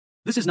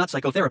This is not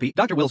psychotherapy.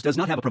 Dr. Wills does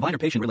not have a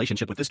provider-patient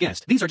relationship with this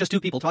guest. These are just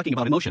two people talking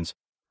about emotions.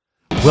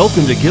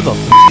 Welcome to Give a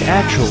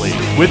Actually,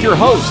 with your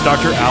host,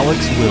 Dr.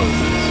 Alex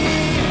Wills.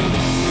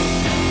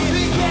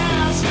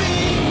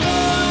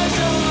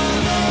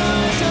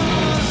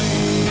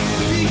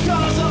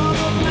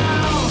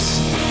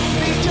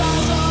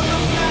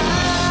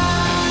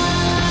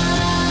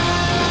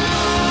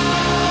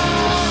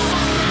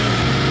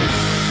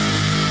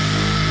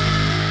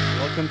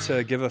 Welcome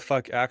to Give a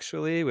Fuck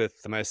Actually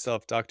with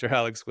myself, Dr.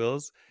 Alex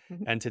Wills,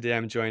 and today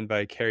I'm joined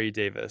by Kerry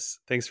Davis.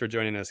 Thanks for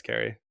joining us,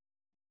 Kerry.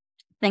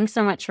 Thanks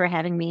so much for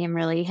having me. I'm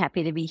really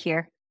happy to be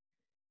here.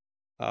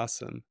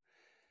 Awesome.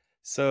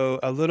 So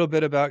a little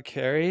bit about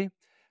Kerry.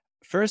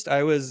 First,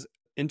 I was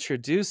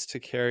introduced to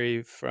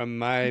Kerry from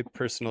my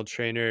personal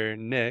trainer,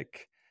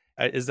 Nick.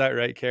 Is that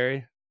right,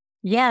 Kerry?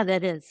 Yeah,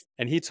 that is.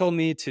 And he told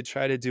me to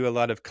try to do a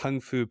lot of Kung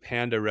Fu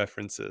Panda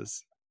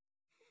references.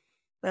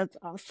 That's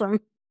awesome.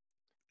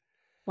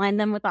 Line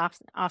them with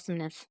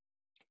awesomeness.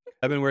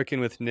 I've been working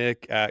with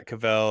Nick at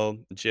Cavell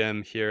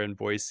Gym here in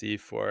Boise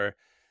for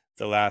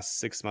the last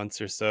 6 months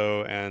or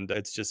so, and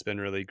it's just been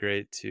really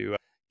great to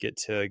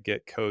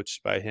get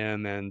coached by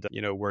him and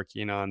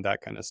working on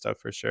that kind of stuff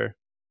for sure.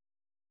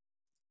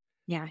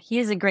 Yeah, he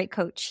is a great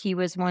coach.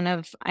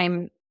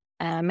 I'm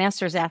a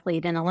master's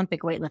athlete in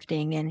Olympic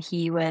weightlifting, and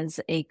he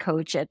was a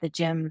coach at the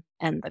gym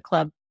and the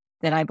club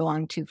that I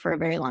belonged to for a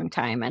very long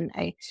time, and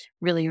I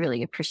really,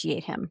 really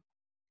appreciate him.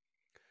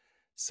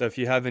 So if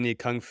you have any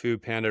Kung Fu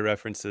Panda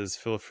references,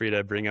 feel free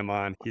to bring him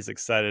on. He's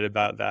excited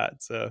about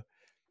that. So,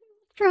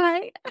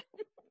 Right.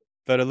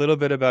 but a little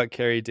bit about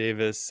Kerry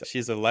Davis.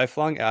 She's a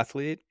lifelong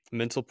athlete,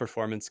 mental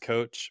performance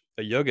coach,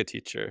 a yoga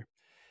teacher.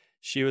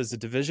 She was a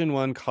Division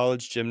I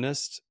college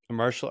gymnast, a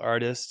martial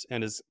artist,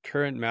 and is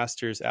current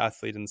master's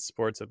athlete in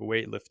sports of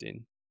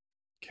weightlifting.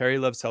 Kerry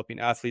loves helping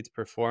athletes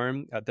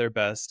perform at their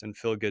best and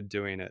feel good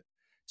doing it.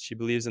 She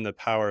believes in the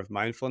power of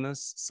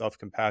mindfulness,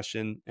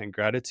 self-compassion, and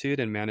gratitude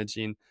in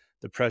managing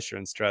the pressure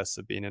and stress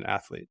of being an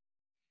athlete.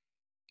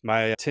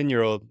 My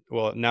 10-year-old,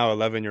 well, now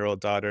 11-year-old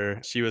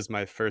daughter, she was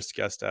my first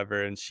guest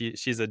ever, and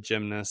she's a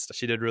gymnast.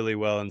 She did really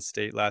well in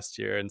state last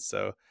year, and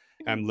so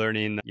I'm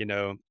learning,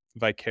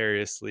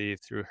 vicariously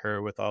through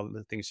her with all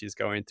the things she's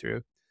going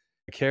through.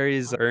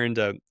 Kerry's earned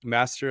a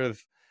Master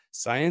of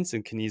Science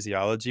in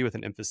Kinesiology with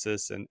an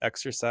emphasis in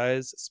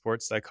exercise,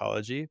 sports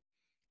psychology,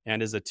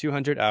 and is a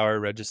 200-hour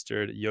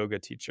registered yoga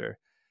teacher.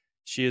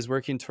 She is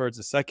working towards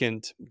a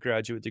second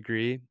graduate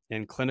degree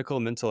in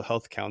clinical mental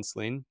health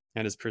counseling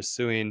and is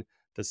pursuing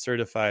the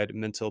Certified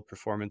Mental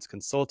Performance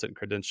Consultant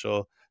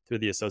credential through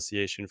the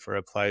Association for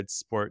Applied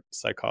Sport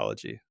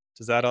Psychology.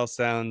 Does that all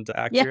sound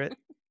accurate?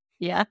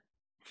 Yeah.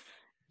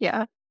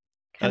 Kind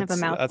of a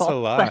mouthful. That's a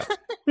lot.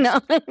 No.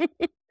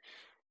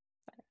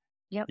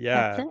 Yep.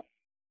 Yeah. That's it.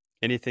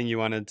 Anything you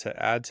wanted to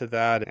add to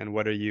that, and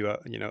what are you,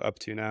 up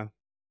to now?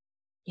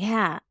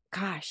 Yeah.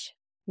 Gosh.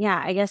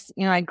 Yeah, I guess,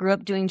 I grew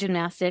up doing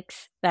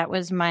gymnastics. That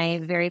was my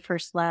very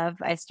first love.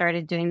 I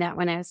started doing that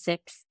when I was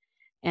 6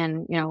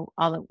 and,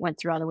 went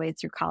through all the way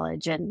through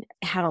college and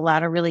had a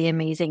lot of really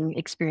amazing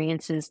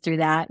experiences through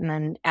that. And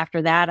then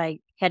after that, I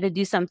had to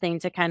do something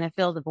to kind of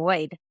fill the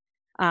void.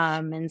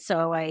 And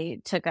so I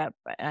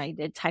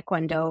did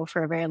Taekwondo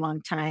for a very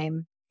long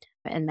time,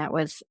 and that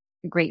was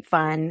great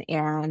fun.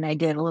 And I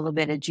did a little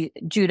bit of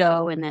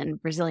judo and then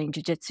Brazilian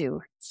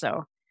jiu-jitsu.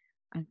 So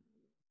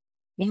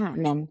yeah,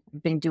 and then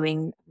I've been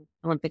doing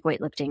Olympic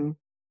weightlifting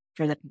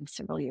for the past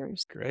several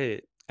years.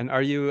 Great. And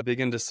are you big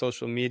into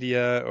social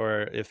media,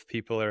 or if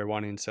people are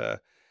wanting to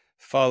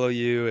follow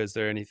you, is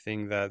there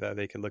anything that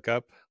they can look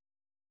up?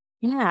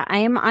 Yeah, I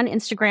am on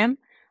Instagram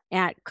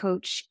at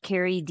Coach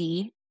Kerry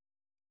D.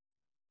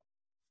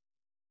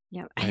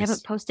 Yeah, Nice. I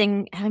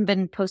haven't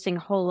been posting a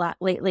whole lot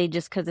lately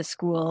just because of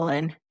school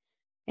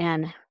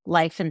and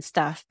life and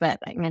stuff, but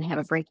I'm going to have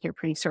a break here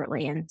pretty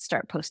shortly and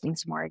start posting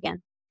some more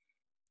again.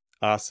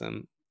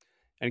 Awesome.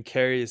 And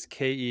Kerry is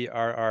Kerry?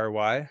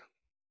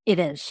 It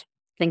is.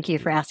 Thank you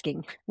for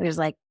asking. There's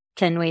like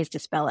 10 ways to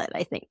spell it,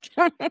 I think.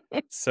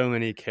 So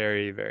many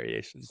Kerry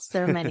variations.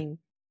 So many.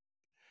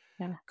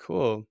 Yeah.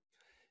 Cool.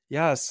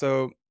 Yeah.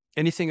 So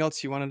anything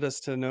else you wanted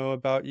us to know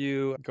about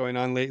you going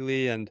on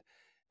lately? And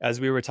as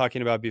we were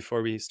talking about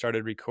before we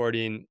started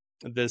recording,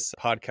 this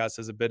podcast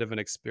is a bit of an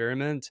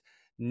experiment.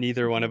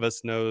 Neither one of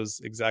us knows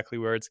exactly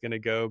where it's going to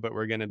go, but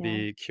we're going to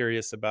be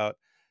curious about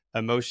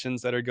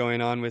emotions that are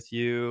going on with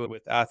you,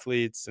 with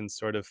athletes, and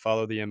sort of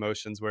follow the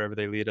emotions wherever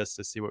they lead us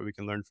to see what we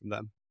can learn from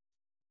them.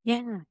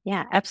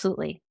 Yeah,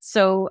 absolutely.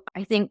 So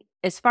I think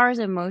as far as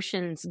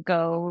emotions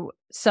go,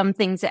 some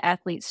things that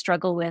athletes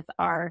struggle with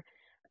are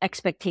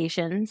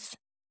expectations,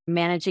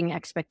 managing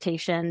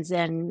expectations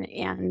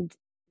and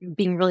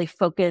being really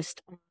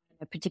focused on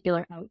a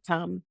particular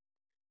outcome.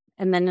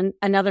 And then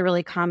another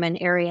really common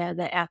area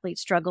that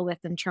athletes struggle with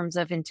in terms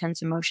of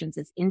intense emotions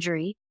is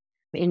injury.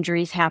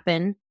 Injuries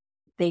happen.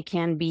 They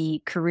can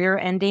be career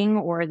ending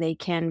or they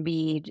can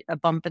be a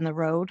bump in the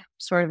road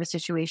sort of a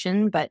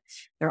situation, but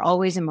they're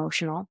always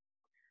emotional.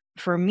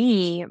 For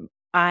me,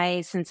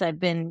 since I've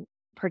been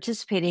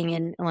participating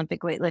in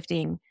Olympic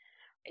weightlifting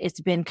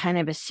it's been kind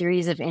of a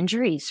series of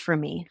injuries for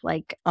me.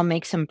 Like I'll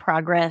make some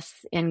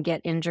progress and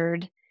get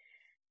injured,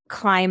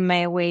 climb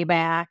my way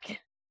back,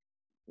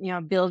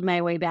 build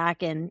my way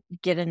back and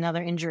get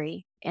another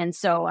injury. And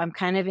so I'm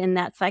kind of in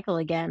that cycle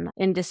again.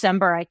 In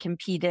December, I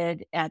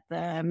competed at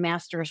the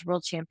Masters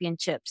World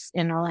Championships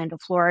in Orlando,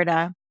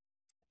 Florida,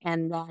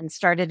 and then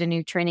started a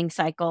new training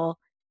cycle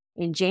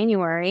in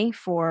January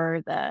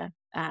for the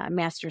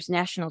Masters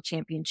National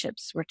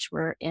Championships, which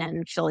were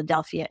in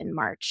Philadelphia in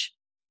March.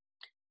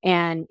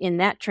 And in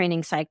that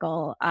training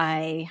cycle,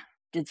 I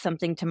did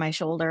something to my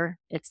shoulder.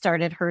 It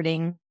started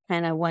hurting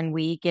kind of 1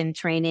 week in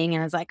training.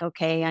 And I was like,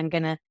 okay,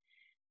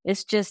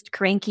 it's just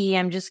cranky.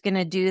 I'm just going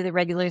to do the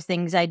regular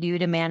things I do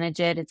to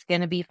manage it. It's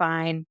going to be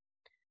fine.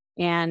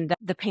 And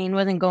the pain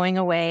wasn't going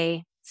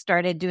away.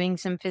 Started doing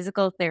some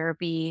physical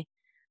therapy,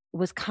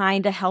 was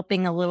kind of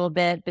helping a little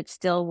bit, but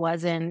still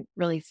wasn't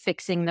really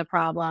fixing the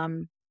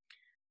problem.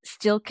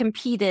 Still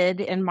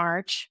competed in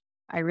March.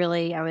 I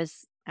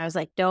was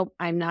like, nope,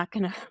 I'm not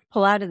going to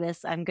pull out of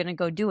this. I'm going to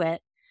go do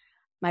it.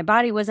 My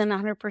body wasn't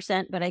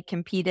 100%, but I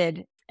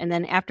competed. And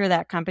then after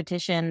that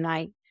competition,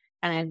 I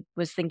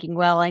was thinking,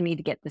 well, I need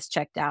to get this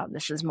checked out.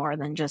 This is more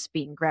than just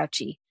being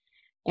grouchy.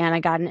 And I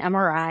got an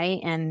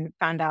MRI and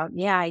found out,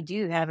 yeah, I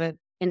do have an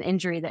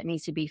injury that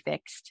needs to be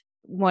fixed.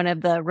 One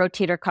of the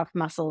rotator cuff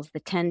muscles, the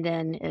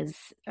tendon, is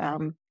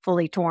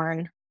fully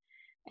torn.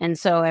 And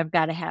so I've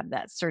got to have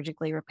that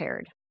surgically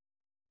repaired.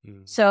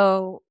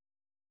 So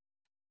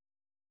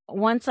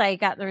once I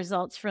got the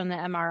results from the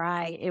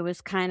MRI, it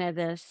was kind of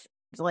this,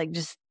 like,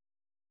 just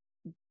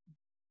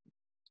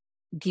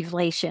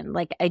deflation.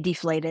 Like I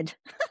deflated,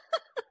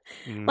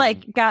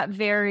 like got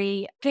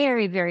very,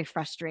 very, very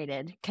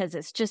frustrated because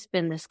it's just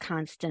been this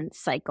constant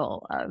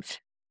cycle of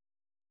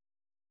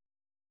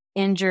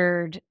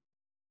injured,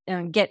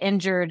 get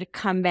injured,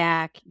 come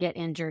back, get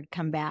injured,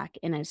 come back.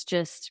 And it's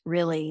just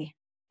really,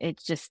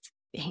 it just,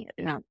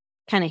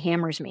 kind of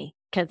hammers me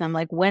because I'm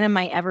like, when am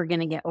I ever going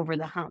to get over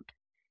the hump?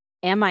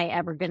 Am I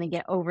ever going to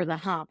get over the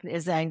hump?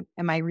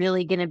 Am I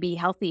really going to be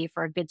healthy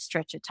for a good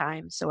stretch of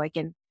time so I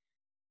can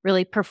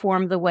really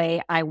perform the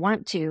way I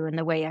want to and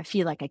the way I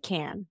feel like I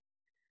can?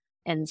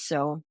 And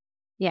so,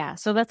 yeah,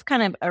 so that's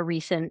kind of a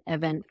recent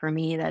event for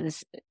me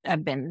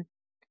I've been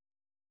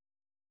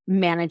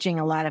managing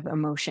a lot of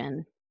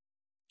emotion.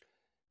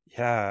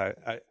 Yeah,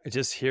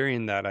 just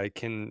hearing that, I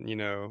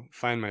can,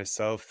 find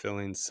myself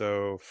feeling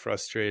so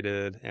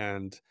frustrated,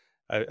 and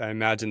I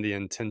imagine the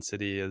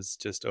intensity is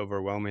just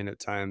overwhelming at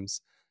times.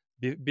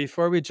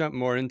 Before we jump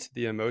more into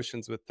the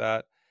emotions with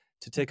that,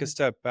 to take a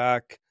step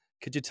back,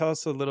 could you tell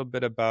us a little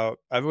bit about?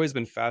 I've always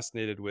been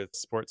fascinated with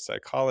sports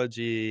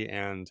psychology,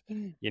 and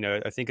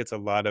I think it's a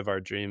lot of our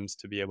dreams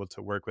to be able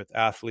to work with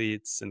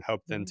athletes and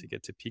help them to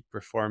get to peak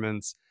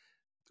performance.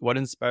 What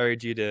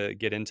inspired you to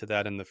get into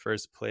that in the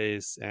first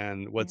place,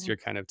 and what's your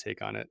kind of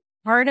take on it?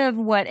 Part of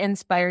what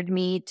inspired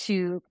me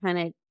to kind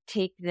of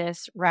take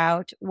this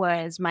route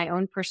was my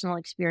own personal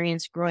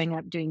experience growing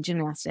up doing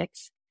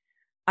gymnastics.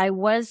 I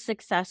was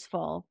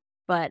successful,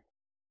 but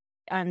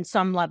on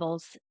some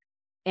levels.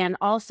 And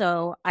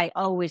also, I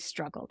always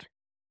struggled.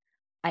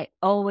 I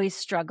always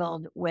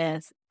struggled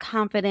with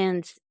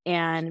confidence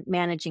and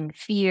managing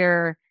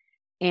fear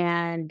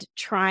and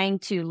trying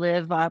to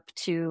live up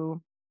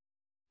to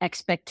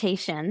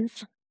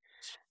expectations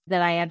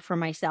that I had for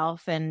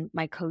myself and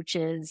my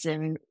coaches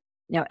and,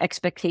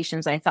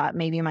 expectations I thought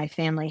maybe my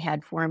family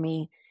had for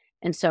me.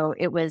 And so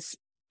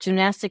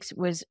gymnastics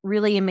was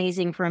really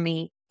amazing for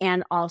me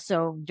and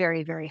also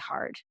very, very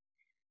hard.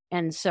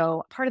 And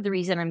so part of the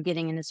reason I'm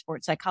getting into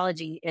sports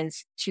psychology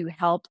is to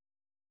help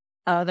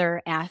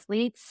other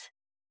athletes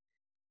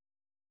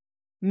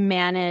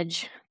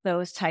manage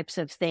those types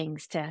of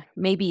things, to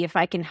maybe if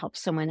I can help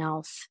someone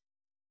else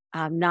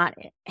not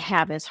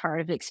have as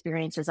hard of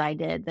experience as I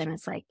did, then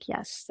it's like,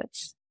 yes,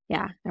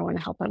 I want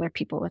to help other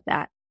people with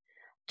that.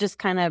 Just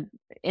kind of,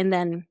 and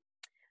then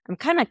I'm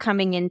kind of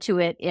coming into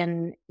it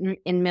in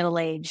middle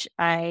age.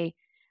 I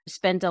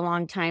spent a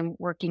long time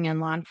working in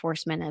law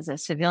enforcement as a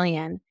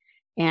civilian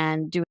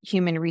and doing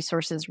human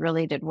resources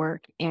related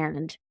work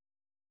and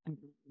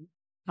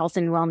health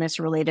and wellness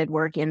related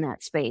work in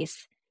that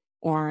space.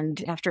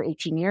 And after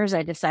 18 years,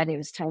 I decided it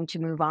was time to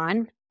move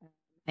on.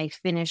 I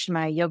finished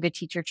my yoga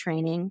teacher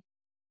training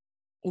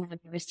and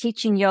I was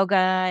teaching yoga.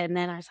 And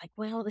then I was like,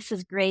 well, this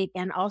is great.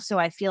 And also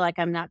I feel like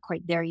I'm not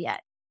quite there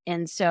yet.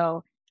 And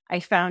so I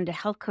found a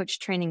health coach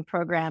training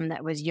program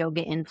that was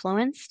yoga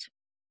influenced.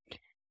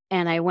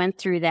 And I went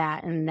through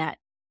that, and that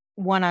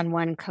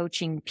one-on-one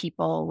coaching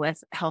people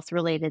with health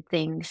related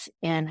things.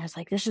 And I was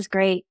like, this is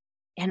great.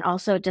 And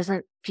also it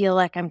doesn't feel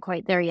like I'm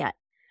quite there yet.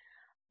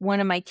 One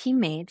of my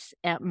teammates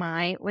at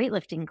my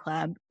weightlifting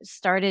club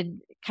started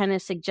kind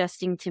of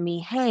suggesting to me,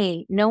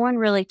 hey, no one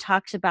really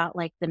talks about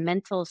like the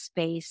mental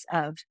space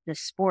of the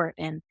sport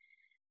and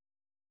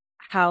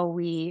how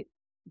we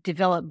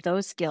develop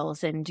those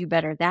skills and do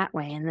better that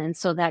way. And then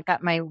so that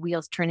got my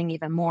wheels turning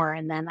even more.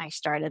 And then I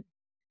started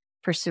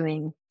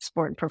pursuing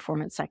sport and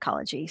performance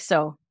psychology.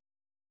 So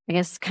I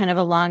guess kind of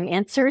a long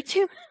answer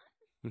to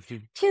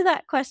to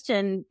that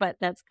question, but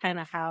that's kind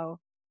of how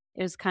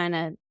it was, kind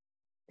of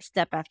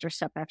step after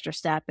step after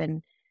step,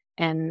 and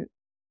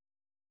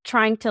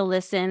trying to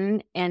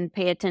listen and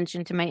pay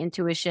attention to my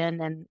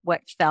intuition and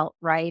what felt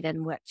right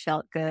and what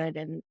felt good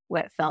and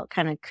what felt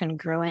kind of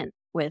congruent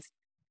with,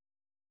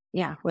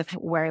 yeah, with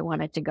where I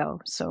wanted to go.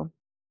 So,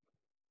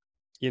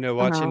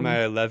 Watching um,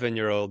 my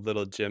 11-year-old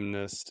little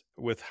gymnast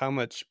with how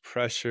much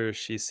pressure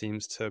she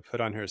seems to put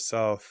on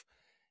herself.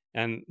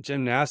 And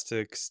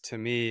gymnastics, to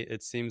me,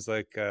 it seems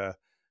like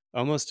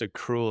almost a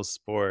cruel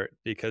sport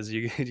because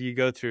you you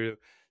go through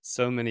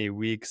so many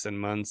weeks and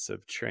months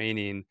of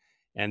training,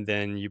 and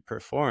then you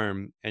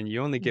perform, and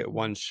you only get mhm,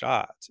 one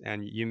shot,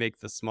 and you make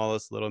the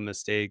smallest little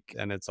mistake,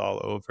 and it's all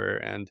over.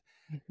 And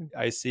mhm,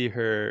 I see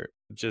her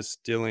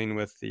just dealing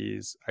with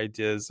these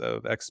ideas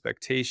of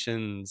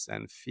expectations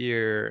and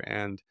fear,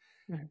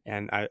 mhm.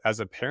 and I, as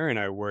a parent,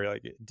 I worry,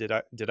 like, did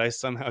I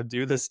somehow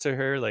do this to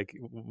her? Like,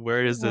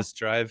 where is Yeah. this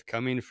drive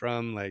coming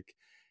from? Like,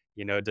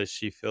 does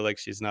she feel like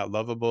she's not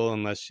lovable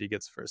unless she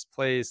gets first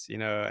place?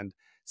 And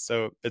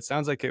so it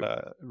sounds like it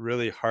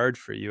really hard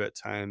for you at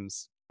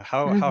times.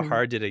 How Mhm.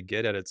 hard did it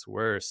get at its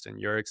worst in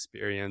your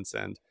experience?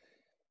 And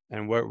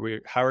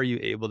how are you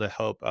able to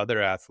help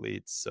other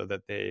athletes so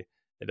that it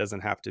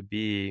doesn't have to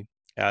be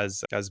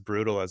as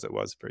brutal as it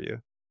was for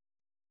you?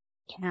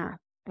 Yeah.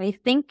 I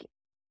think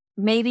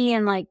maybe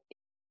in like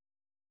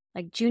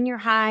junior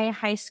high,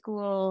 high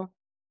school,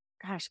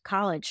 gosh,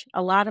 college,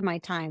 a lot of my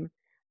time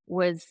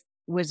was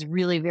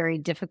really very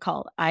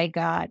difficult. I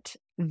got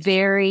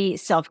very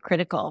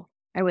self-critical.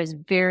 I was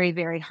very,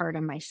 very hard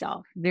on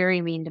myself,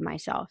 very mean to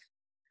myself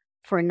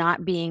for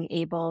not being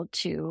able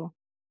to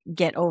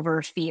get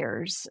over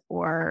fears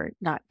or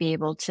not be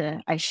able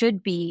to, I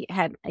should be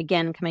had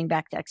again coming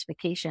back to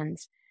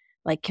expectations,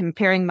 like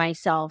comparing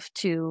myself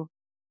to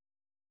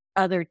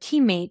other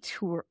teammates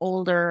who were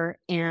older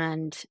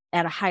and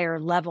at a higher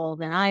level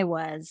than I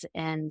was,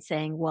 and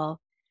saying, well,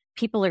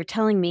 people are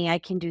telling me I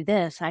can do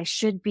this. I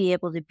should be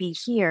able to be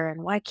here.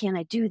 And why can't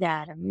I do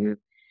that?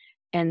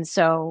 And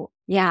so,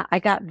 yeah, I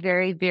got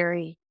very,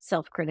 very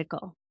self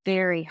critical,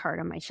 very hard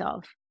on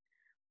myself.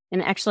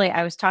 And actually,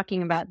 I was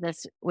talking about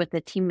this with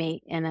a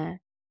teammate and a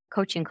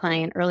coaching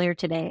client earlier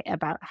today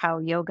about how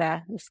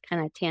yoga, this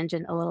kind of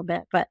tangent a little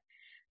bit, but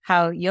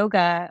how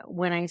yoga,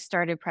 when I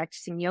started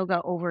practicing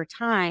yoga over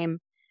time,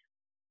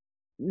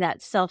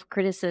 that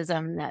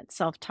self-criticism, that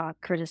self-talk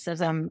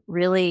criticism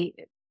really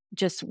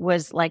just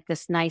was like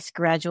this nice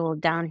gradual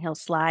downhill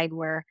slide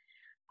where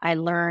I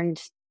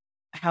learned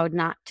how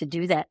not to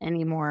do that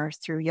anymore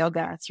through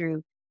yoga,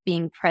 through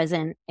being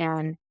present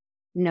and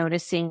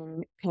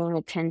noticing, paying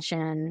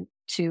attention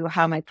to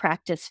how my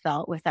practice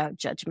felt without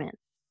judgment.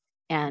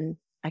 And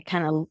I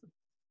kind of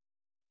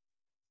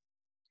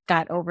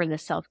got over the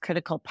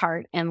self-critical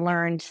part and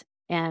learned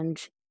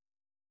and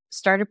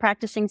started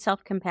practicing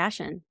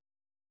self-compassion.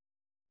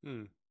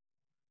 Hmm,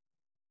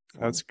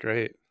 that's So,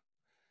 great.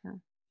 yeah.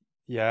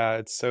 Yeah,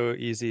 it's so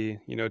easy,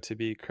 to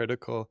be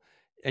critical.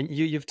 And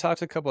you've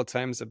talked a couple of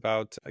times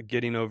about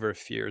getting over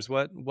fears.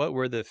 What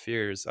were the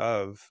fears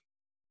of?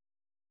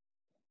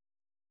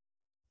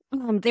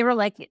 They were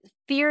like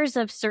fears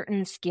of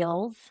certain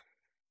skills,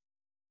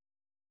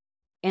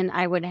 and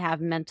I would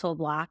have mental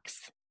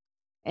blocks.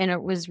 And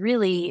it was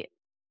really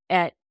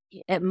at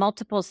at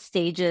multiple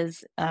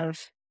stages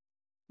of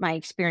my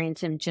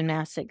experience in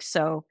gymnastics.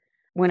 So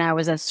when I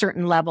was a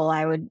certain level,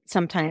 I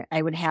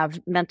would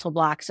have mental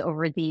blocks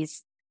over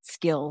these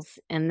skills,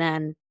 and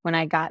then when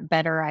I got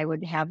better, I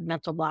would have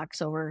mental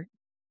blocks over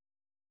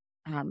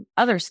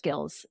other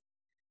skills.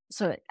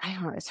 So I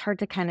don't know, it's hard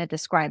to kind of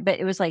describe, but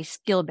it was like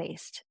skill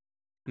based.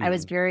 I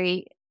was Mhm,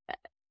 very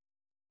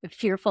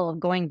fearful of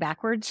going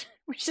backwards,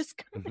 which is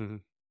mhm,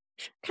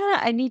 kinda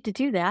I need to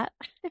do that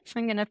if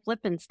I'm gonna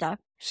flip and stuff.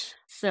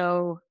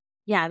 So,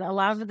 yeah, a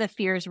lot of the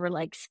fears were,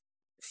 like,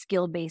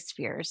 skill-based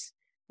fears,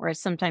 where I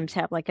sometimes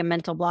have, like, a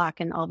mental block,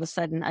 and all of a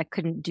sudden, I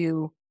couldn't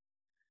do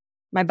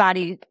my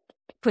body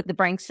put the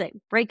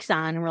brakes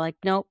on, and we're like,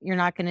 "Nope, you're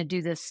not gonna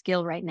do this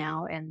skill right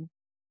now," and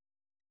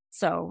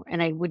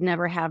I would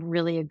never have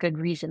really a good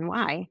reason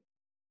why.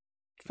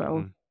 So,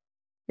 mhm.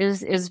 it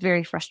was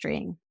very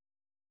frustrating.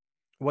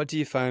 What do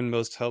you find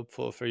most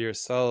helpful for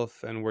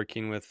yourself and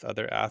working with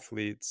other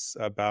athletes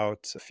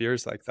about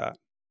fears like that?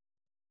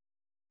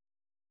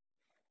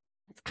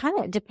 It's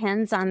kinda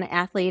depends on the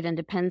athlete and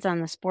depends on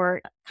the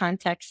sport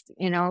context,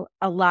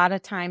 a lot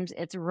of times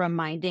it's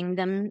reminding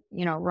them,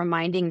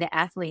 reminding the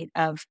athlete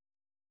of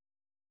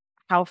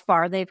how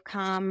far they've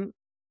come,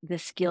 the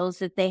skills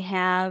that they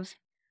have,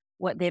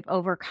 what they've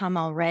overcome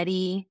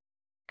already.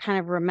 Kind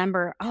of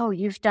remember, "Oh,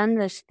 you've done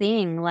this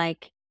thing,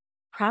 like,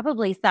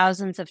 probably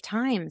thousands of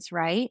times,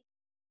 right?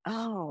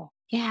 Oh,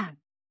 yeah.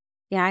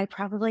 Yeah, I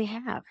probably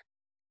have."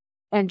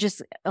 And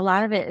just a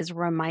lot of it is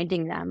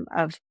reminding them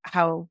of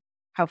how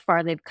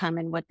far they've come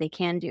and what they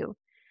can do,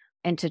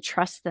 and to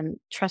trust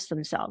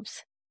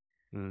themselves,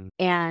 Mm,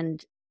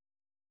 and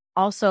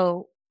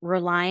also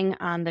relying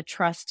on the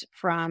trust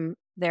from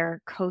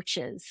their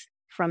coaches,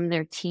 from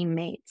their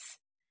teammates.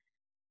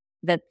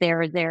 that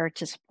they're there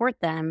to support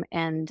them,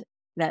 and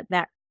that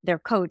their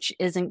coach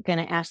isn't going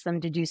to ask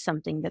them to do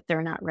something that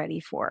they're not ready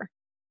for.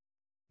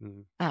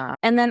 Mm.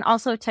 And then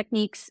also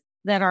techniques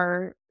that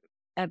are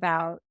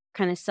about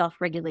kind of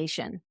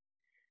self-regulation.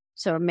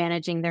 So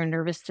managing their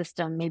nervous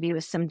system, maybe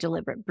with some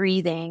deliberate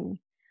breathing,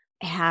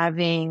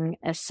 having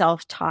a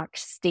self-talk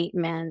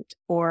statement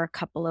or a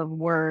couple of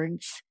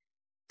words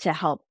to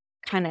help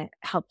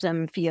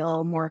them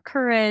feel more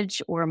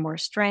courage or more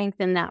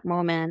strength in that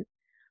moment.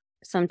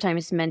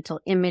 Sometimes mental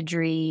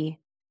imagery,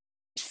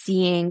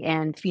 seeing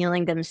and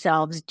feeling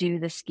themselves do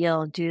the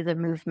skill, do the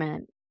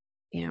movement,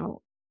 you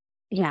know.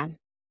 Yeah.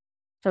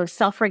 So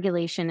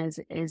self-regulation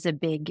is a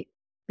big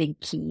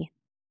key.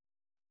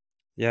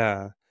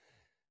 Yeah.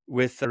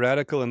 With the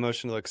radical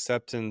emotional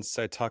acceptance,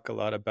 I talk a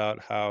lot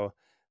about how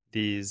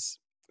these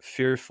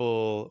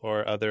fearful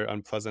or other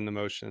unpleasant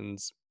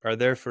emotions are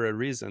there for a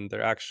reason.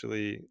 They're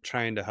actually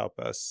trying to help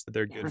us,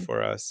 they're good Yeah.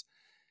 for us.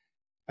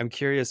 I'm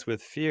curious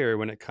with fear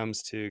when it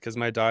comes to, because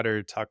my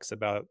daughter talks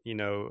about,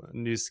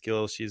 new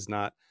skills she's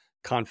not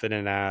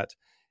confident at.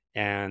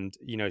 And,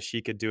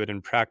 she could do it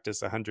in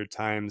practice 100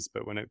 times,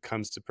 but when it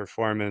comes to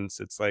performance,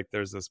 it's like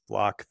there's this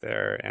block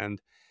there.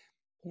 And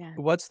Yeah.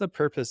 what's the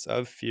purpose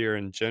of fear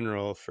in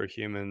general for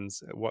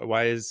humans?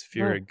 Why is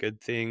fear a Oh,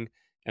 good thing?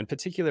 And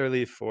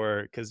particularly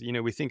for, because,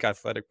 we think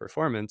athletic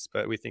performance,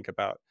 but we think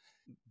about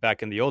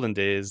back in the olden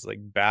days, like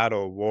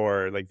battle,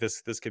 war, like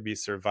this could be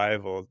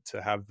survival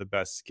to have the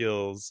best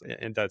skills,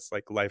 and that's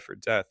like life or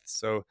death.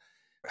 So,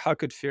 how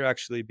could fear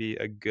actually be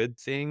a good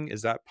thing?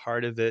 Is that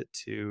part of it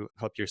to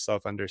help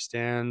yourself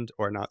understand,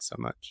 or not so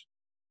much?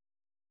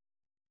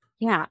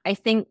 yeah. I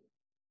think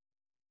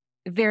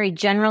very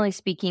generally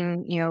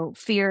speaking,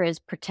 fear is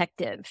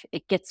protective.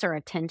 It gets our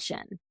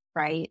attention,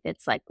 right?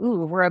 It's like,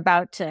 ooh, we're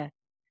about to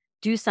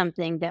do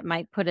something that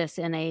might put us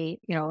in a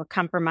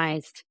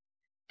compromised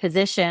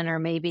position, or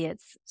maybe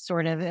it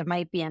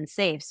might be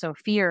unsafe. So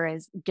fear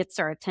gets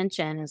our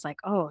attention, is like,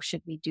 oh,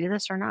 should we do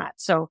this or not?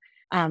 So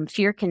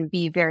fear can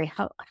be very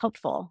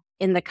helpful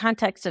in the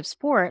context of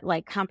sport,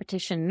 like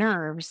competition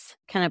nerves,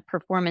 kind of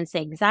performance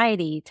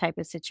anxiety type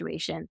of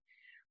situation.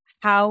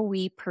 How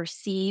we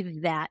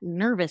perceive that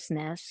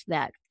nervousness,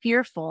 that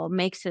fearful,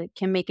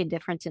 can make a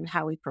difference in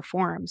how we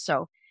perform.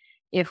 So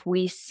if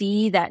we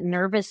see that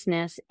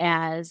nervousness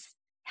as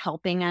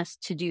helping us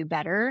to do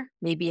better,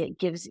 maybe it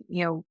gives,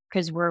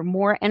 because we're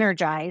more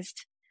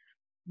energized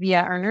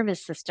via our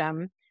nervous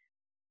system,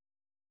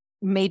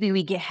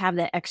 maybe have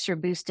that extra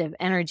boost of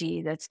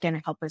energy that's going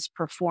to help us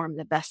perform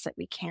the best that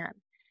we can.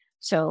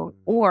 So,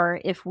 Mm.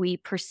 or if we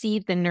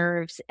perceive the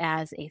nerves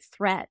as a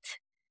threat,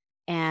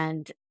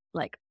 and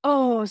like,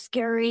 oh,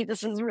 scary,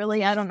 this is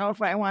really, I don't know if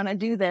I want to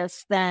do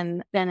this,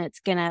 then it's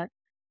going to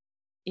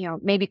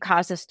maybe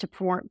cause us to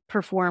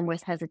perform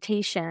with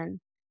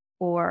hesitation,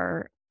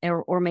 or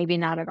maybe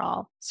not at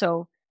all.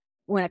 So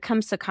when it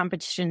comes to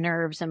competition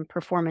nerves and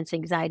performance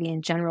anxiety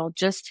in general,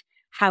 just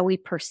how we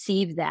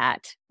perceive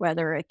that,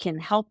 whether it can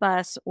help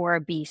us or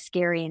be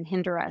scary and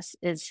hinder us,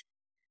 is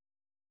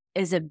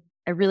a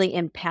really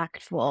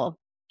impactful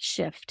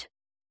shift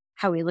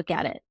how we look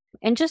at it.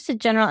 And just a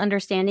general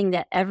understanding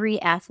that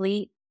every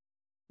athlete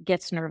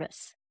gets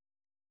nervous.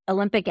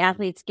 Olympic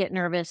athletes get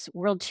nervous,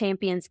 world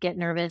champions get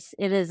nervous.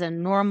 It is a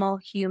normal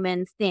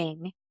human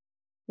thing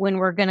when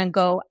we're going to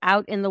go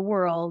out in the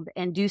world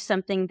and do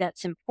something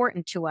that's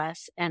important to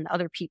us, and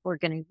other people are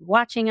going to be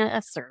watching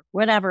us or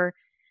whatever.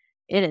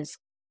 It is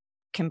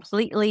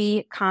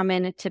completely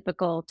common,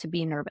 typical to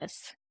be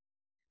nervous.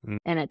 Mm.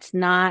 And it's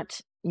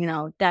not,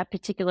 that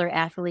particular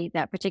athlete,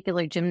 that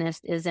particular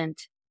gymnast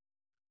isn't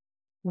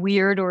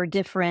weird or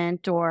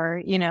different,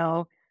 or,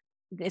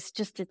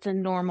 it's a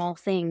normal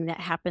thing that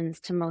happens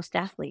to most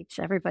athletes.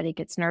 Everybody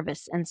gets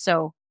nervous. And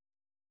so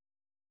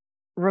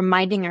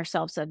reminding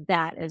ourselves of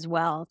that as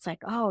well. It's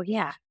like, oh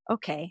yeah,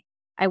 okay.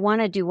 I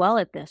want to do well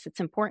at this. It's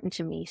important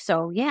to me.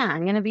 So yeah,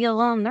 I'm going to be a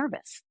little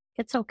nervous.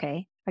 It's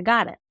okay. I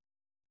got it.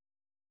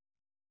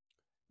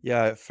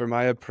 Yeah, for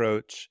my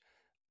approach,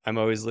 I'm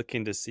always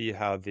looking to see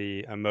how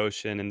the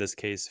emotion, in this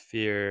case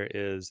fear,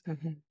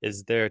 Mhm.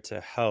 is there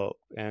to help.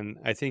 And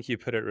I think you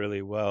put it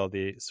really well,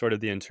 the sort of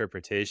the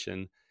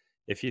interpretation.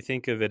 If you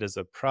think of it as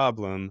a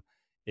problem,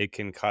 it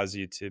can cause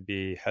you to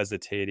be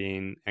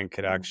hesitating and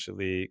could Yeah.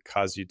 actually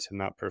cause you to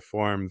not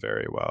perform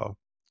very well.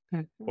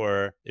 Mhm.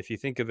 Or if you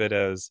think of it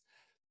as,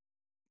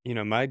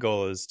 my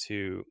goal is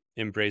to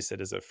embrace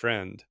it as a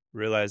friend,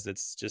 realize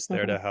it's just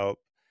there to Mhm. help,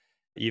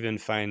 even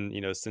find,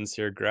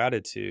 sincere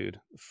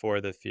gratitude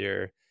for the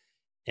fear,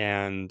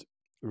 and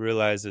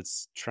realize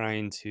it's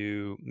trying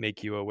to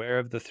make you aware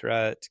of the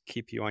threat,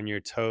 keep you on your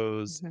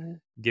toes,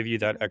 Mhm. give you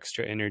that Yeah.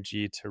 extra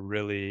energy to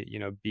really,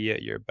 be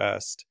at your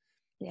best.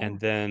 Yeah. And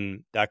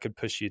then that could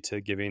push you to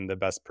giving the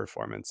best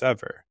performance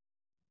ever.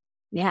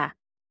 Yeah.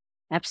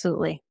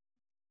 Absolutely.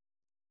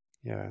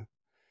 Yeah.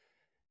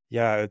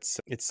 Yeah,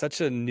 it's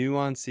such a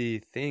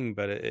nuancy thing,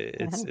 but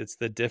it's Uh-huh. it's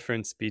the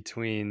difference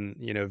between,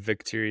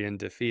 victory and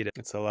defeat.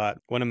 It's a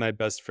lot. One of my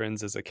best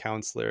friends is a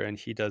counselor, and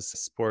he does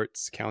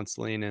sports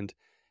counseling, and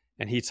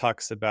he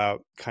talks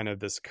about kind of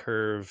this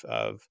curve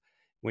of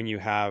when you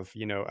have,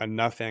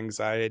 enough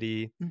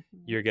anxiety, Mhm.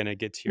 you're going to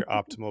get to your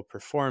optimal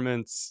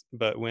performance.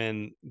 But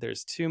when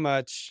there's too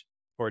much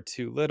or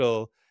too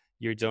little,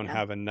 you don't Yeah.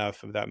 have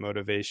enough of that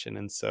motivation.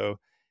 And so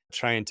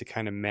trying to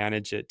kind of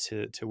manage it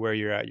to where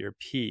you're at your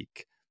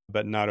peak,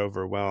 but not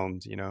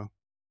overwhelmed.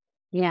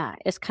 Yeah.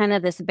 It's kind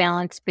of this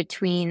balance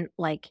between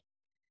like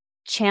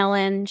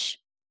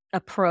challenge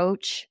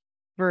approach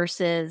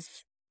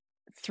versus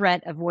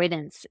threat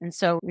avoidance. And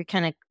so we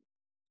kind of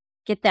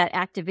get that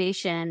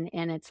activation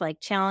and it's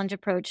like challenge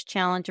approach,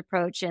 challenge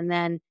approach. And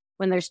then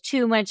when there's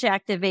too much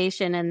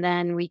activation, and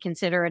then we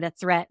consider it a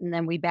threat and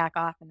then we back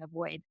off and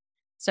avoid.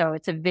 So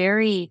it's a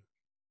very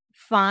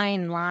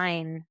fine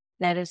line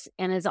that is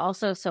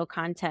also so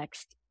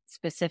context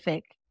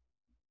specific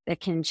that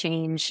can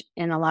change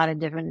in a lot of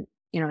different,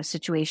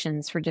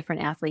 situations for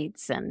different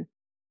athletes. And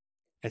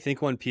I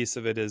think one piece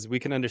of it is we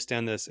can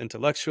understand this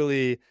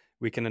intellectually,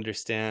 we can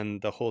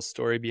understand the whole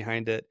story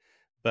behind it,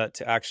 but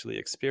to actually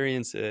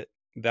experience it,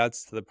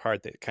 that's the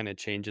part that kind of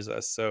changes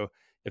us. So,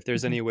 if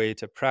there's Mhm. any way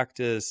to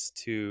practice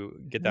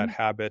to get that Mhm.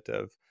 habit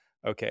of,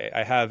 okay,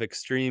 I have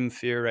extreme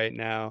fear right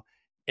now,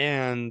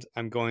 and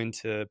I'm going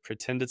to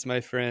pretend it's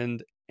my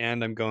friend,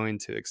 and I'm going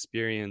to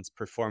experience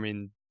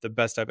performing the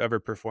best I've ever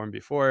performed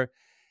before,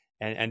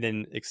 and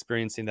then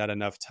experiencing that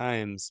enough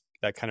times,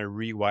 that kind of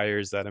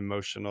rewires that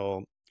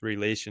emotional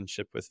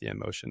relationship with the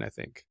emotion, I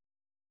think.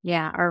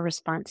 Yeah, our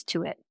response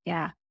to it.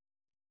 Yeah.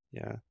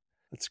 Yeah,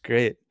 that's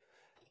great.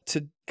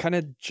 To kind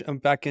of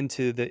jump back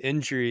into the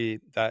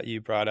injury that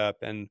you brought up,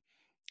 and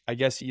I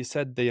guess you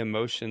said the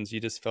emotions,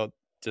 you just felt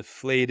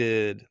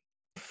deflated,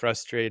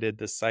 frustrated,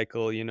 the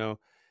cycle.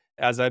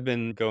 As I've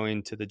been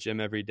going to the gym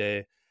every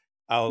day,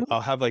 I'll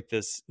have, like,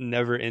 this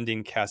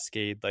never-ending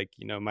cascade, like,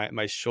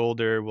 my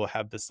shoulder will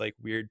have this, like,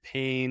 weird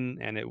pain,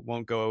 and it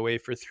won't go away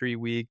for 3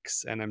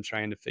 weeks, and I'm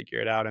trying to figure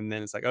it out, and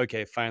then it's like,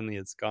 "Okay, finally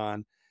it's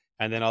gone."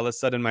 And then all of a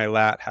sudden, my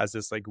lat has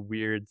this, like,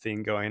 weird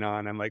thing going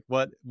on. I'm like,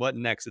 "What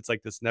next?" It's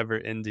like this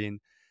never-ending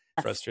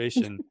Yes.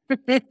 frustration.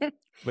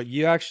 But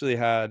you actually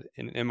had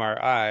an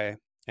MRI,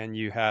 and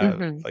you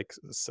have, Mhm. like,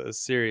 a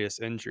serious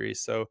injury.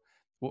 So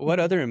what Mhm.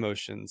 other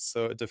emotions?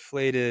 So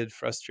deflated,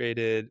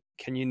 frustrated.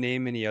 Can you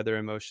name any other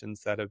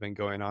emotions that have been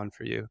going on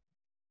for you?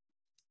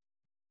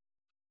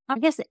 I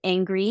guess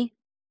angry.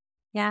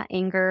 Yeah,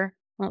 anger,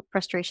 well,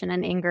 frustration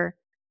and anger.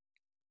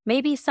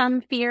 Maybe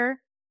some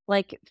fear,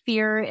 like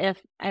fear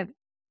if I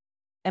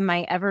am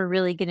I ever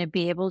really gonna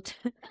be able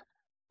to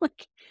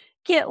like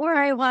get where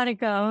I wanna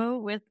go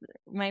with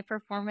my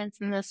performance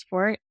in the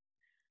sport.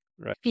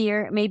 Right.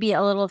 Fear, maybe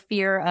a little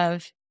fear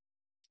of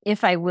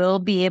if I will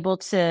be able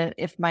to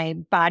if my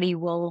body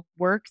will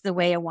work the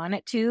way I want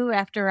it to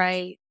after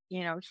I,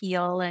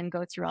 heal and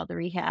go through all the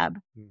rehab.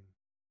 Mm.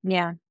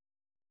 Yeah.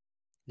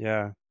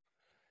 Yeah.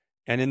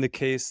 And in the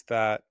case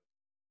that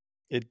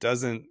it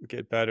doesn't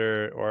get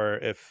better, or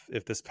if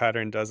this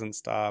pattern doesn't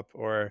stop,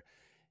 or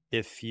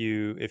if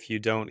you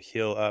don't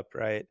heal up,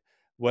 right?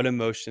 What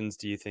emotions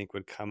do you think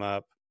would come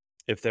up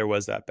if there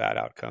was that bad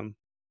outcome?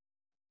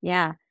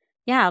 Yeah.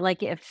 Yeah,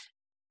 like, if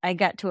I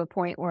got to a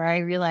point where I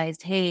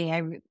realized,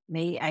 "Hey,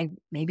 maybe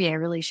I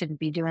really shouldn't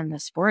be doing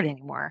this sport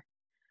anymore."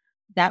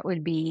 That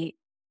would be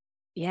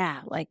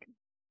yeah, like,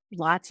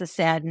 lots of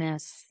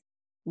sadness,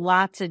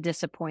 lots of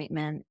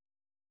disappointment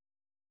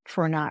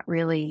for not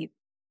really,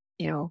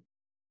 you know,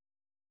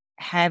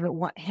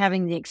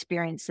 having the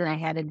experience that I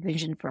had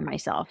envisioned for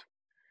myself.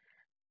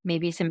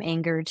 Maybe some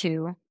anger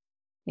too.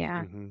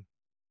 Yeah. Mhm.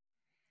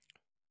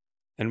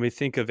 And we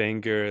think of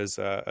anger as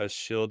a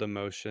shield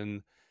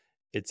emotion.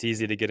 It's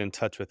easy to get in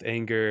touch with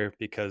anger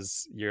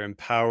because you're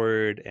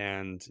empowered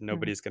and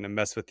Mm, nobody's going to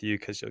mess with you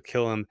because you'll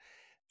kill them.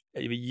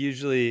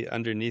 Usually,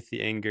 underneath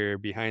the anger,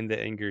 behind the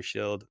anger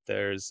shield,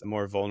 there's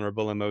more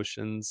vulnerable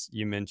emotions.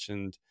 You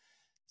mentioned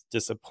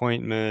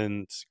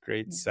disappointment,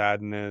 great yeah.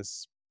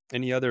 sadness.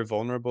 Any other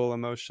vulnerable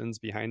emotions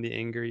behind the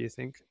anger, you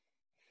think?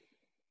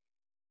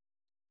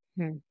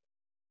 Hmm.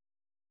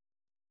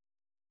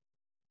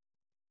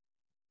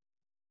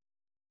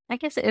 I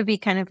guess it would be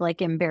kind of,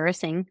 like,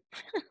 embarrassing.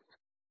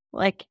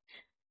 Like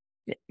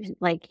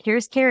like,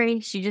 here's Kerry,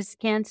 she just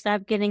can't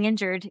stop getting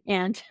injured,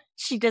 and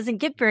she doesn't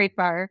get very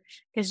far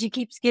because she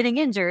keeps getting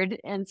injured,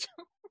 and so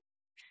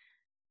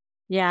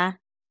yeah.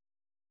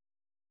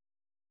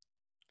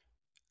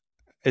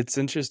 It's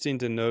interesting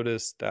to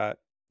notice that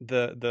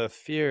the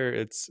fear,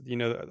 it's,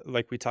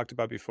 like we talked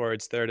about before,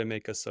 it's there to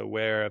make us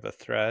aware of a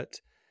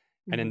threat.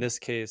 And in Mhm, this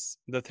case,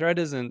 the threat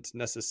isn't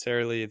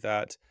necessarily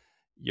that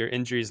your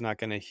injury is not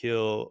going to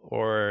heal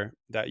or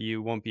that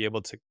you won't be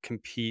able to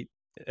compete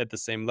at the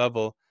same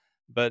level,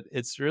 but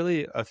it's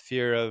really a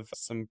fear of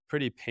some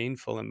pretty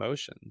painful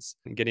emotions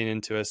and getting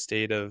into a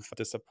state of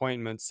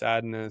disappointment,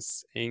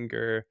 sadness,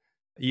 anger,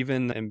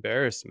 even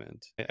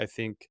embarrassment. I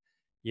think,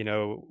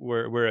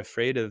 we're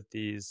afraid of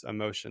these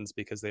emotions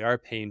because they are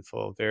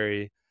painful,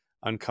 very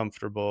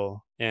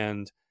uncomfortable,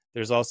 and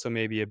there's also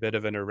maybe a bit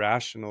of an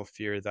irrational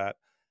fear that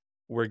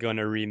we're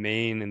gonna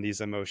remain in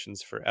these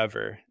emotions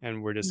forever,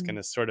 and we're just mm,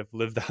 gonna sort of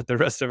live out the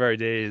rest of our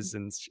days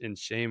in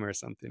shame or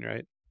something,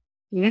 right?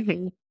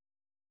 mhm.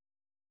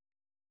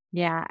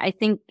 Yeah, I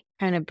think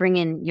kind of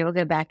bringing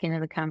yoga back into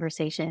the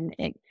conversation,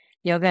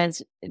 yoga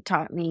has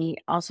taught me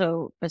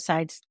also,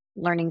 besides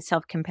learning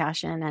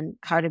self-compassion and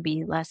how to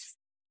be less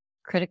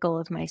critical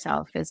of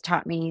myself, has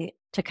taught me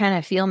to kind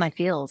of feel my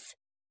feels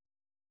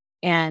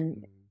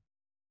and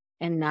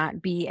Mm.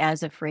 not be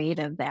as afraid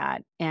of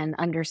that, and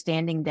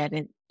understanding that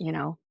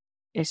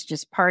it's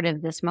just part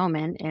of this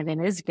moment and it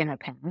is going to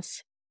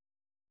pass,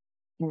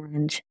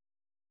 and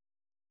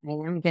I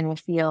am going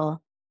to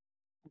feel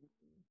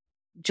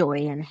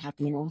joy and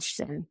happiness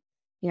and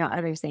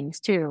other things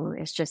too.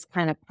 It's just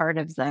kind of part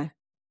of the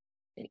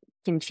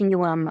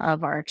continuum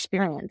of our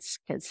experience,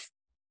 because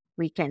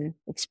we can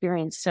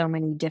experience so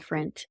many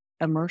different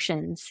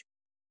emotions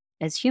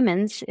as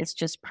humans. It's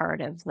just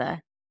part of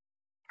the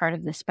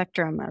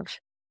spectrum of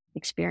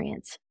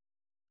experience.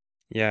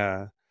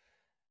 Yeah,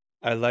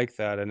 I like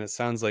that, and it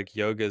sounds like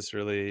yoga is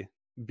really,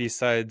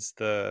 besides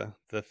the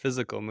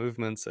physical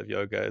movements of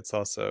yoga,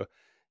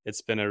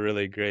 it's been a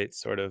really great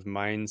sort of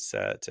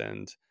mindset.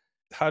 And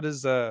how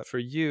does for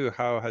you,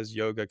 how has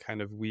yoga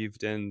kind of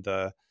weaved in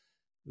the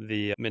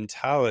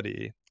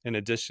mentality in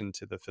addition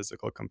to the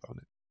physical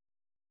component?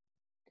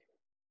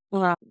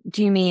 Well,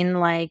 do you mean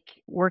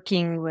like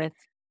working with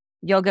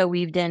yoga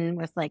weaved in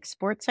with like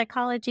sports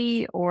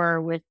psychology,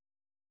 or with?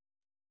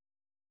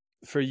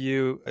 For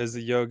you as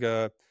a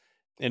yoga,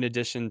 in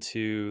addition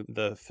to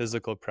the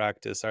physical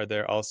practice, are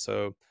there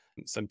also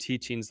some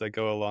teachings that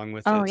go along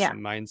with Oh, it, yeah. some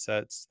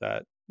mindsets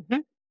that,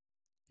 Mhm.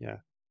 yeah.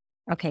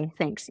 Okay,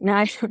 thanks. Now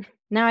I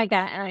now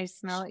I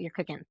smell it. You're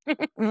cooking.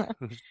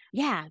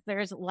 Yeah,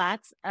 there's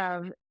lots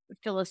of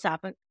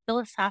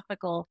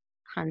philosophical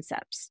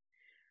concepts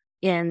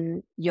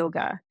in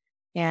yoga.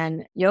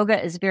 And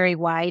yoga is very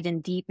wide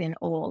and deep and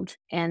old.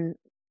 And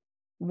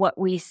what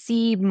we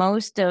see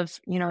most of,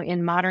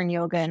 in modern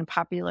yoga and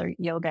popular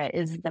yoga,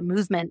 is the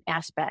movement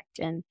aspect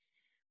and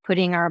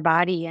putting our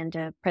body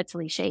into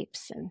pretzel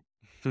shapes and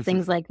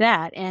things like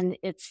that. And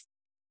it's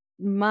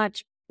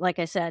much, like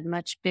I said,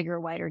 much bigger,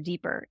 wider,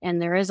 deeper.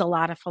 And there is a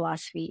lot of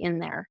philosophy in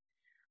there.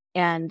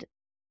 And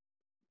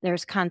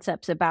there's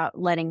concepts about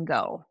letting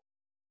go,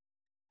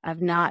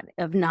 of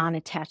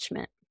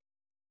non-attachment,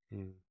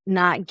 Mm,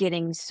 not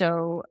getting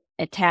so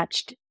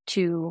attached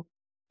to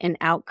an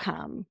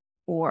outcome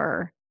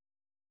or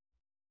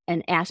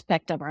an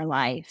aspect of our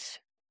life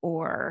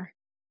or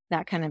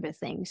that kind of a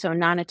thing. So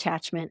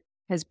non-attachment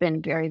has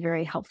been very,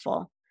 very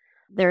helpful.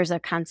 There's a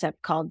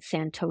concept called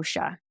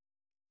santosha,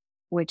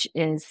 which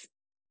is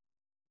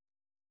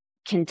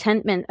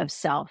contentment of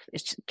self.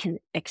 It's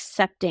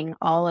accepting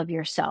all of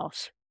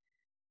yourself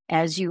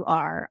as you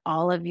are,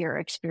 all of your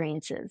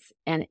experiences,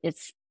 and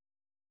it's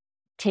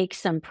takes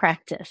some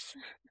practice,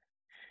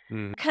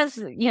 mm, because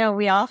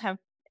we all have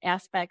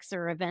aspects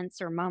or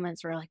events or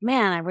moments where, like,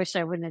 man, I wish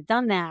I wouldn't have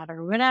done that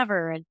or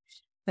whatever.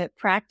 But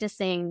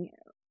practicing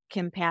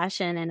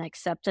compassion and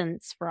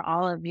acceptance for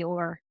all of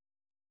your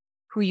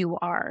who you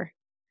are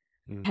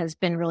mm, has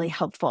been really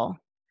helpful.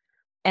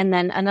 And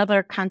then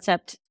another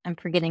concept, I'm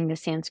forgetting the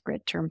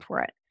Sanskrit term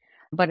for it,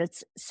 but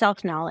it's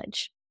self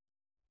knowledge,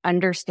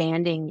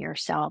 understanding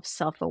yourself,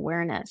 self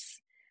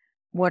awareness.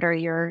 What are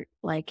your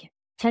like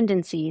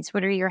tendencies?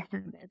 What are your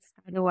habits?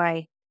 How do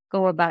I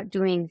go about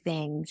doing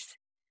things?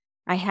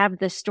 I have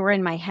this story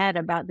in my head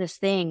about this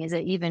thing. Is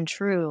it even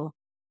true?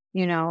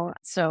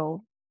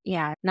 So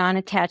yeah, non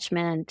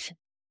attachment,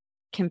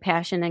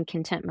 compassion and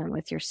contentment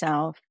with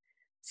yourself,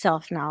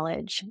 self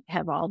knowledge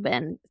have all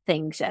been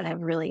things that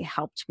have really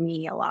helped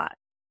me a lot.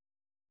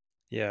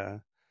 yeah.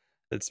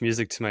 It's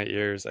music to my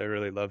ears. I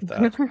really love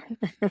that.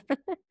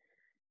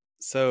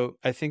 So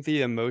I think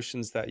the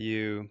emotions that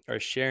you are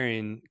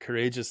sharing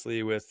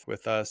courageously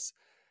with us,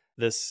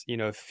 this,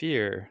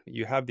 fear,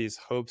 you have these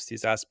hopes,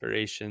 these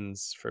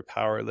aspirations for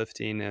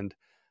powerlifting, and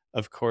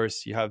of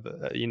course you have,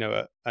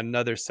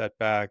 another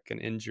setback, an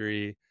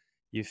injury,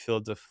 you feel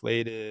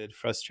deflated,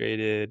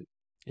 frustrated,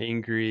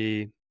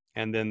 angry,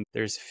 and then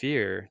there's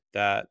fear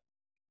that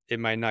it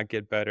might not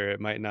get better,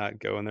 it might not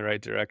go in the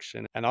right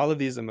direction. And all of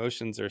these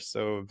emotions are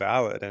so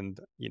valid, and,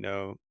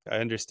 I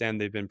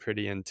understand they've been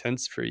pretty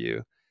intense for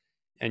you,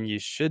 and you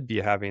should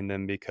be having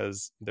them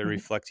because they're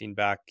reflecting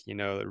back,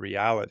 the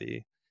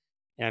reality.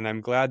 And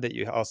I'm glad that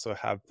you also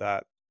have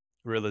that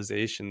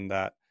realization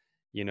that,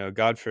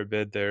 God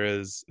forbid there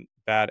is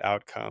bad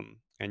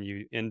outcome and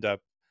you end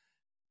up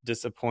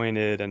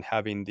disappointed and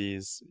having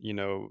these,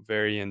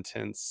 very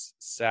intense,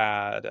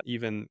 sad,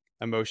 even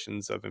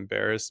emotions of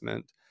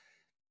embarrassment.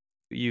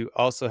 You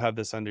also have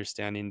this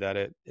understanding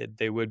that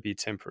they would be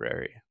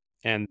temporary,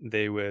 and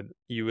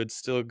you would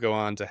still go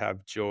on to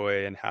have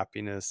joy and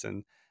happiness,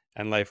 and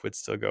life would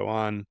still go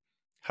on.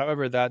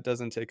 However, that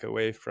doesn't take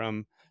away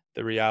from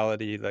the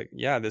reality, like,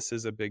 yeah, this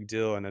is a big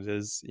deal and it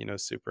is,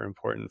 super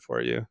important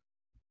for you.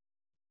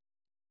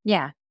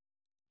 Yeah.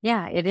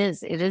 Yeah, it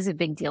is. It is a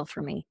big deal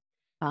for me.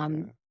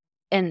 Um, Yeah.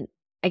 and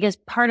I guess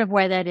part of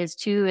why that is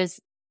too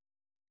is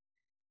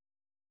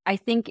I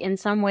think in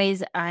some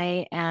ways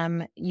I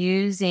am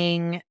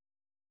using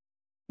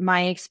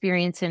my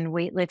experience in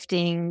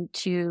weightlifting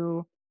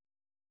to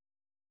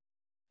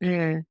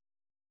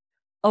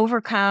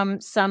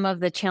overcome some of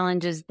the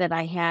challenges that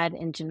I had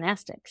in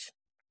gymnastics.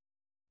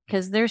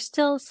 Because there's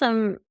still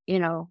some,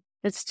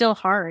 it's still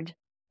hard.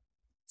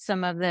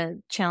 Some of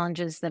the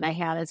challenges that I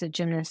had as a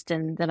gymnast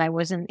and that I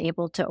wasn't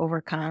able to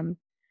overcome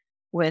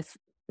with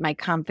my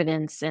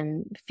confidence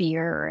and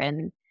fear.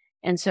 And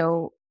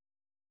so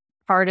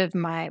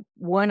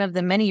one of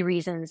the many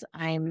reasons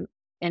I'm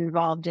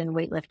involved in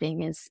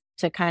weightlifting is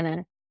to kind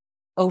of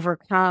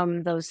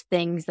overcome those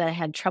things that I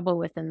had trouble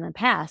with in the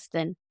past.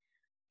 And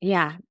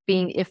yeah,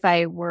 if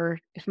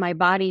my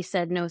body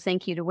said no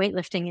thank you to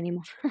weightlifting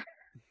anymore,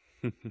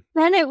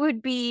 then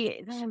I'd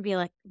be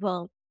like,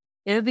 well,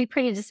 it would be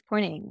pretty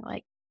disappointing.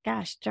 Like,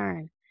 gosh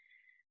darn,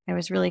 I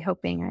was really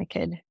hoping I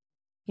could,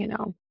 you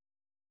know,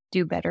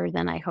 do better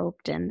than I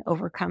hoped and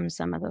overcome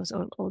some of those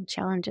old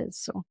challenges.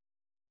 So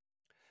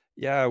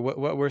Yeah,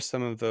 what were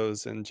some of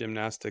those in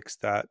gymnastics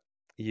that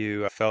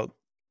you felt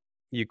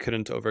you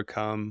couldn't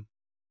overcome?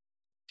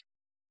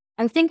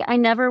 I think I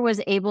never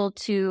was able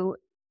to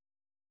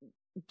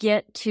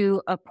get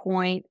to a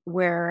point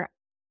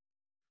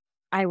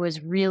I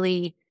was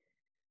really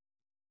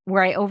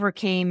where I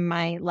overcame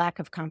my lack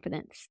of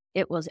confidence.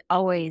 It was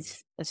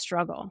always a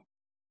struggle.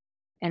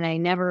 And I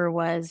never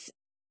was,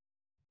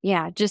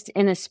 yeah, just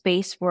in a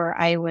space where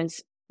I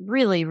was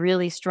really,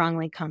 really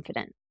strongly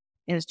confident.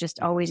 It was just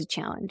Mhm. always a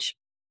challenge.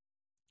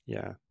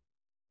 Yeah.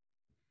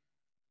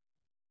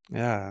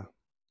 Yeah.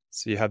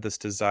 So you have this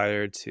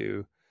desire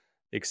to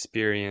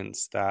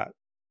experience that.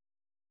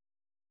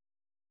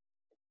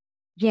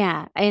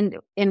 Yeah. And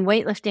in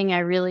weightlifting,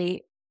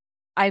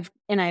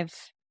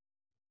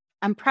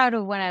 I'm proud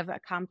of what I've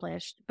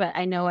accomplished, but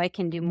I know I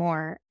can do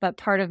more. But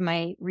part of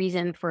my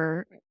reason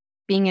for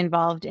being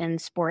involved in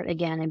sport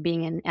again and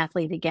being an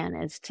athlete again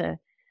is to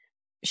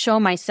show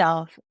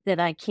myself that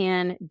I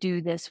can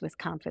do this with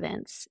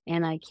confidence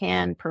and I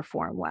can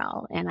perform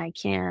well and I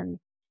can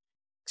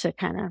to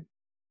kind of,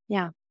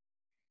 yeah.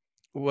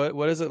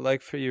 What is it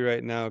like for you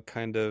right now?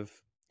 Kind of,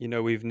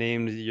 we've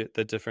named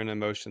the different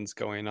emotions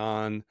going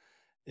on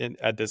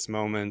at this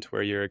moment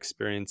where you're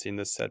experiencing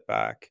this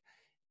setback,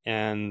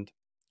 and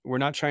we're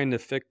not trying to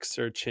fix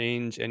or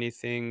change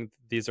anything.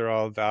 These are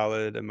all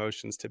valid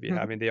emotions to be Mhm.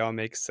 having. They all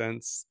make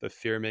sense. The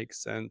fear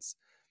makes sense.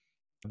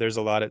 There's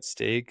a lot at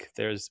stake.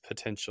 There's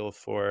potential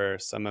for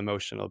some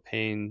emotional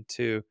pain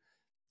too.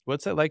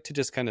 What's it like to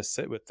just kind of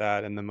sit with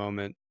that in the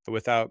moment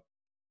without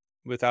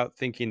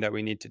thinking that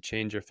we need to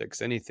change or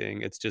fix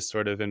anything? It's just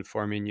sort of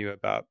informing you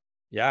about,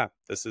 yeah,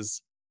 this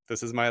is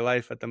my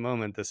life at the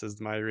moment. This is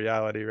my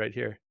reality right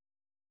here.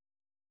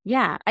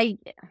 Yeah. I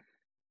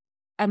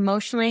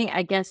emotionally,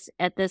 I guess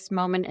at this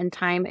moment in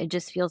time, it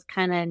just feels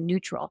kind of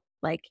neutral.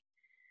 Like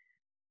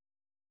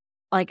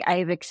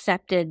I've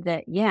accepted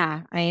that,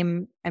 yeah,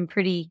 I'm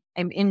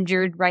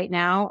injured right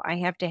now. I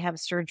have to have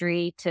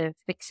surgery to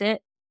fix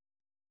it.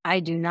 I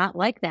do not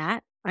like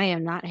that. I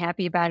am not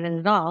happy about it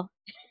at all.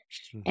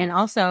 And Mhm.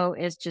 also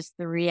it's just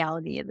the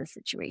reality of the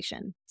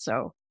situation.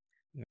 So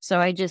Yeah. so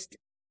I just,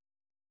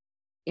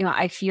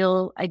 I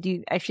feel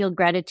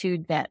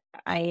gratitude that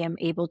I am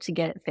able to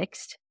get it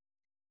fixed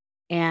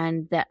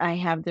and that I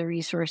have the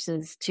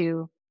resources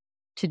to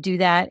do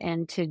that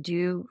and to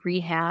do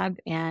rehab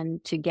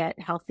and to get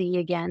healthy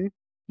again.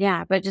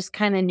 Yeah, but just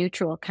kind of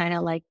neutral, kind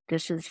of like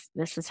this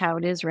is how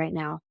it is right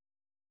now.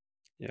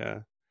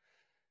 Yeah.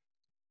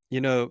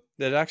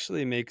 That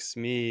actually makes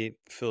me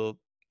feel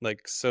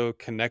like so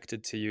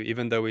connected to you,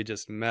 even though we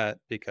just met,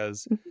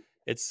 because Mhm.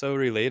 it's so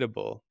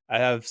relatable. I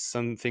have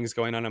some things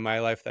going on in my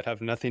life that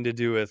have nothing to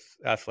do with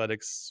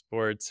athletics,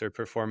 sports, or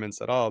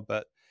performance at all,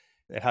 but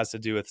it has to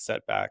do with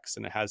setbacks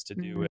and it has to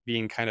do Mhm. with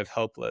being kind of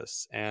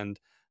helpless. And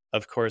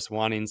of course,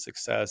 wanting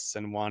success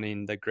and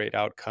wanting the great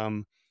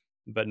outcome,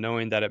 but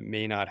knowing that it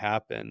may not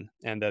happen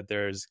and that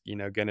there's,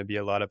 going to be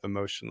a lot of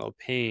emotional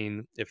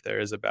pain if there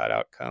is a bad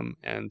outcome.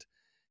 And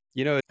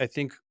I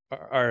think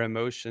our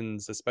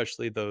emotions,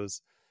 especially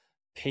those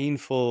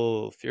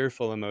painful,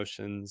 fearful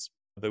emotions,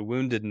 the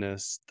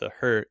woundedness, the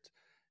hurt,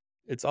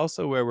 it's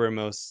also where we're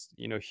most,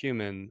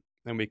 human,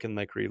 and we can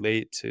like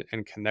relate to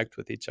and connect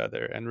with each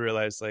other and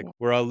realize like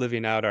we're all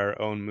living out our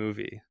own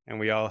movie and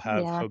we all have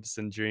Yeah. hopes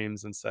and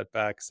dreams and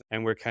setbacks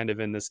and we're kind of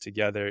in this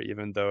together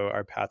even though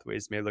our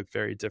pathways may look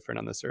very different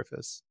on the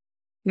surface.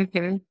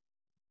 Mhm.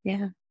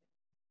 Yeah,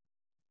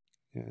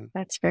 Yeah.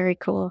 that's very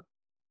cool.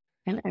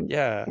 And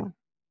Yeah. yeah.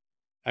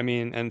 I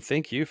mean, and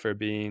thank you for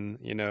being,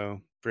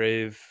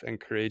 brave and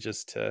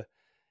courageous to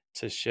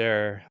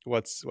share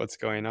what's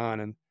going on.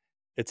 And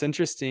it's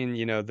interesting,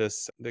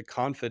 the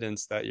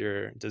confidence that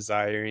you're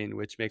desiring,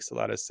 which makes a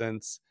lot of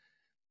sense.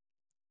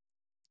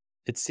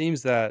 It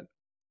seems that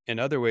in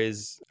other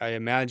ways, I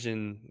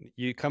imagine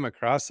you come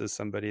across as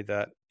somebody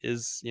that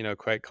is,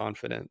 quite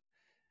confident.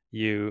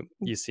 You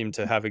seem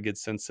to have a good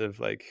sense of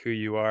like who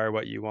you are,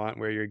 what you want,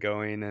 where you're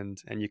going, and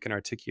you can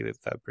articulate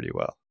that pretty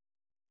well.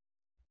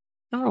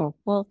 Oh,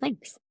 well,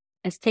 thanks.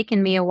 It's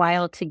taken me a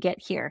while to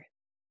get here.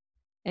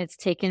 It's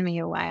taken me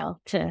a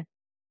while to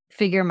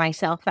figure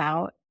myself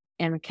out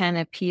and kind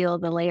of peel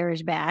the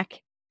layers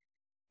back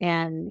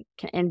and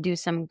do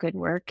some good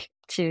work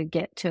to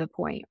get to a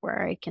point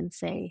where I can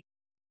say,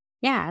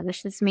 yeah,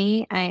 this is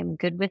me. I'm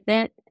good with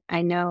it.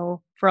 I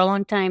know for a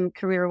long time,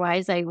 career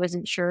wise, I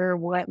wasn't sure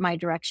what my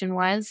direction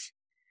was.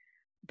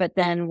 But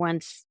then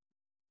once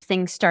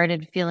things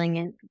started feeling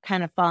and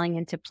kind of falling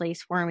into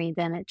place for me,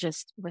 then it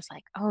just was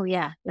like, oh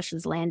yeah, this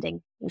is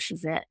landing. This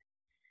is it.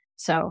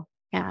 So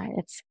yeah,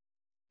 it's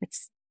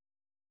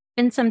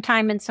been some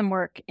time and some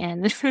work,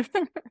 and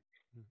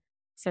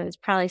so it's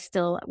probably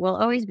still will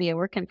always be a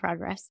work in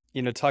progress.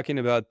 Talking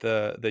about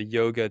the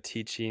yoga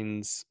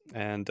teachings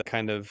and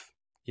kind of,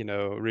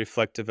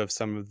 reflective of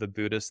some of the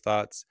Buddhist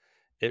thoughts,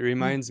 it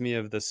Mm, reminds me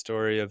of the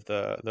story of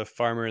the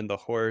farmer and the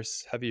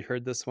horse. Have you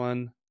heard this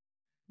one?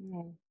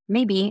 yeah.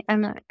 Maybe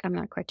I'm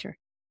not quite sure.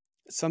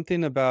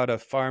 Something about a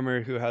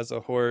farmer who has a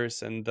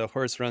horse and the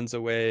horse runs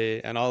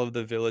away and all of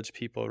the village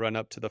people run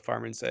up to the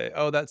farmer and say,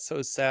 "Oh, that's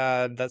so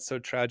sad. That's so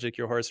tragic.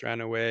 Your horse ran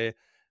away.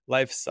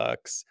 Life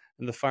sucks."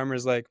 And the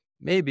farmer's like,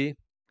 "Maybe."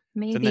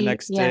 Then the Maybe,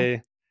 next yeah.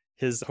 day,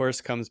 his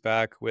horse comes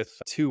back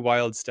with 2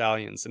 wild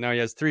stallions, and now he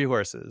has 3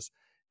 horses,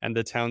 and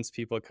the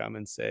townspeople come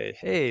and say,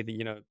 "Hey,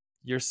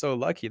 you're so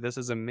lucky, this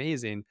is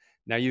amazing.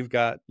 Now you've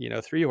got,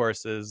 3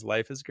 horses,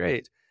 life is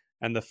great."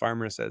 And the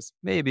farmer says,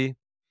 "Maybe."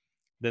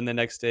 Then the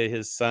next day,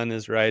 his son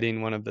is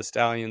riding one of the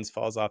stallions,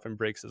 falls off and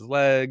breaks his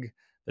leg.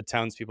 The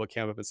townspeople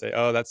come up and say,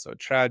 "Oh, that's so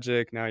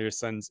tragic. Now your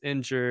son's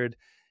injured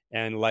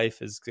and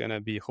life is going to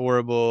be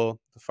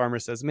horrible." The farmer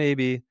says,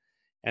 "Maybe."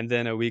 And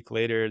then a week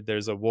later,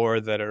 there's a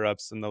war that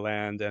erupts in the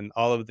land, and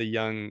all of the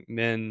young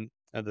men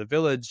of the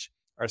village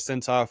are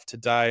sent off to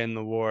die in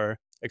the war,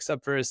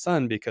 except for his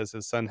son, because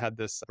his son had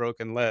this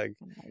broken leg.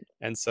 Right.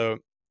 And so,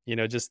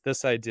 just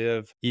this idea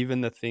of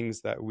even the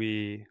things that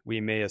we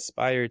may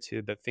aspire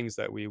to, the things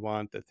that we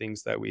want, the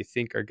things that we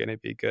think are going to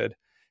be good,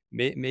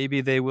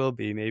 maybe they will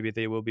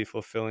be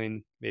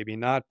fulfilling, maybe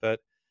not.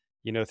 But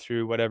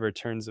through whatever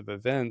turns of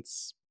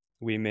events,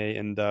 we may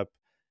end up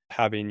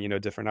having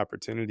different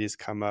opportunities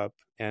come up,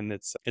 and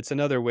it's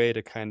another way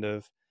to kind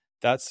of,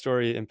 that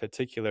story in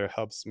particular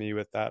helps me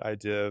with that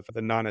idea of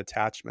the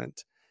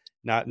non-attachment,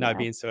 not Yeah.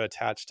 being so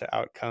attached to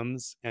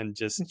outcomes, and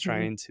just Mhm.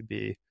 trying to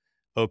be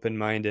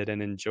open-minded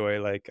and enjoy,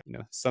 like,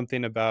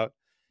 something about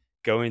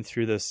going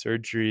through the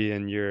surgery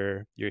and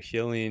your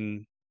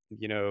healing,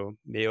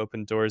 may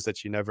open doors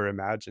that you never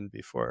imagined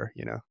before.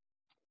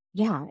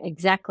 Yeah,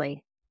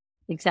 exactly.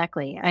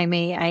 Exactly. I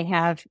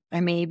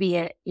may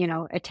be,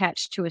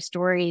 attached to a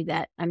story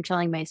that I'm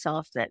telling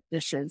myself that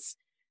this is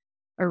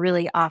a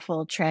really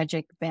awful,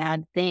 tragic,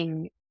 bad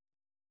thing,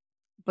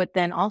 but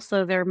then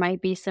also there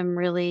might be some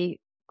really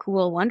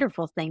cool,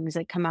 wonderful things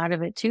that come out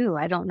of it too.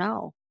 I don't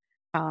know.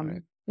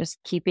 Right.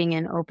 Just keeping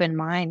an open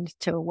mind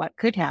to what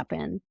could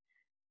happen.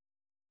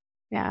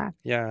 Yeah.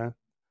 Yeah.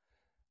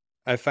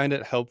 I find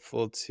it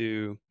helpful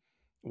to,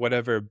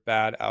 whatever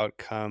bad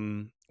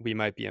outcome we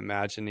might be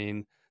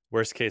imagining,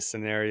 worst case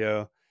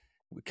scenario,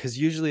 because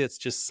usually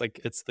it's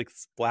like this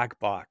black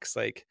box,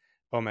 like,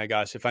 oh my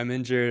gosh, if I'm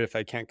injured, if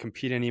I can't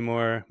compete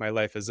anymore, my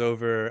life is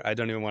over, I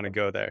don't even want to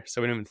go there,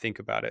 so we don't even think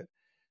about it.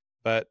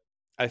 But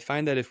I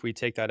find that if we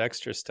take that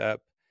extra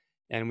step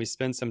and we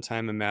spend some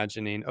time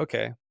imagining,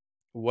 okay,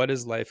 what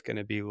is life going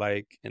to be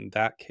like in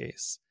that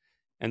case?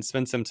 And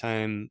spend some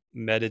time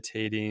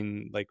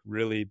meditating, like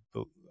really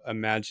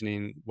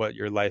imagining what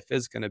your life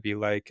is going to be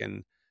like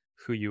and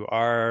who you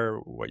are,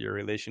 what your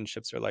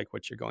relationships are like,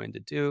 what you're going to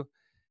do,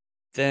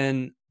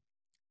 then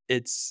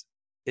it's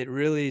it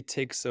really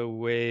takes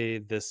away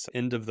this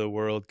end of the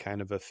world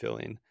kind of a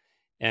feeling,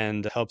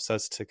 and helps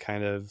us to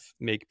kind of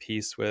make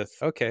peace with,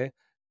 okay,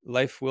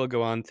 life will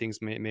go on,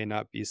 things may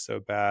not be so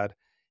bad.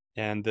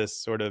 And this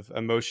sort of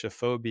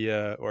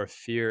emotiophobia, or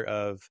fear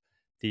of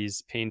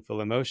these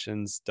painful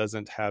emotions,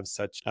 doesn't have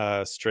such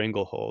a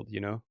stranglehold.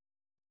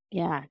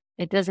 Yeah.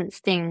 It doesn't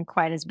sting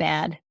quite as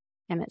bad,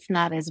 and it's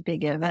not as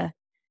big of a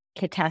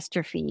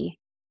catastrophe.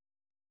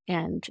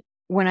 And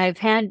when I've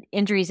had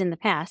injuries in the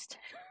past,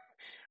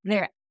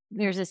 there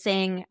there's a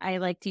saying I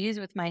like to use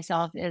with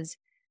myself is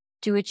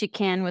do what you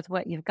can with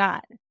what you've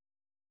got.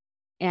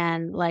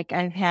 And like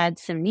I've had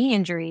some knee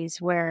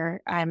injuries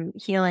where I'm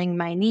healing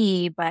my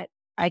knee, but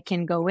I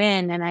can go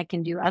in and I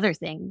can do other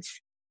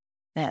things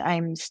that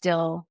I'm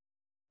still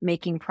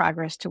making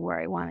progress to where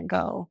I want to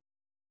go.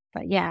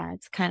 But yeah,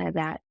 it's kind of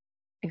that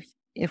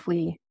if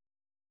we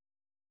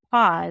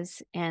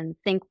pause and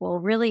think, well,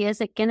 really, is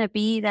it going to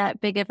be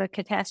that big of a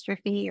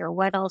catastrophe or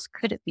what else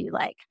could it be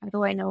like? How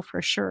do I know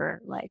for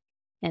sure? Like,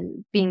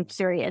 and being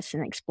curious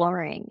and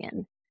exploring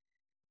and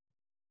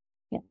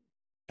yeah,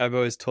 I've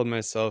always told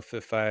myself,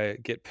 if I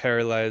get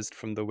paralyzed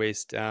from the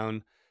waist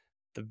down,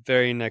 the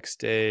very next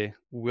day,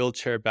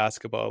 wheelchair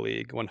basketball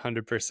league,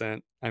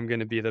 100%. I'm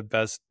gonna be the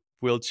best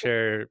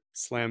wheelchair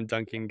slam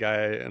dunking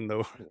guy in the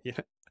world.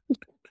 Yeah.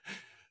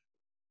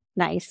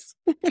 nice.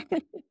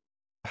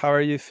 How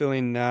are you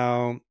feeling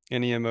now?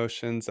 Any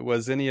emotions?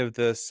 Was any of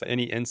this,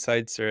 any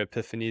insights or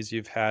epiphanies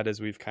you've had as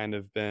we've kind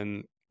of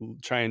been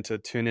trying to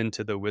tune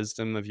into the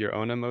wisdom of your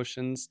own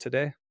emotions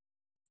today?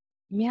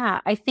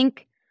 Yeah, I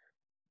think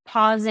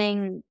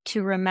pausing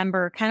to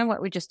remember kind of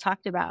what we just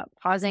talked about,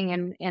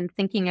 pausing and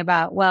thinking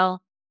about,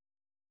 well,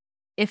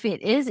 if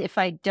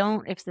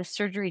the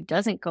surgery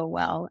doesn't go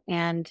well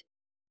and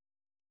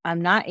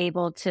I'm not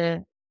able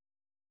to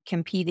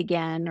compete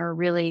again or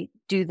really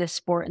do the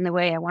sport in the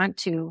way I want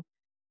to,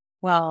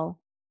 well,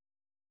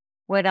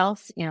 what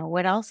else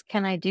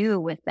can I do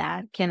with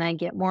that? Can I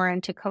get more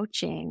into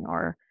coaching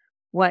or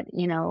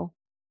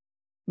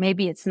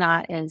maybe it's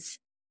not as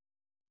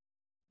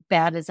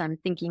bad as I'm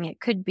thinking it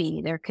could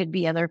be. There could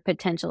be other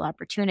potential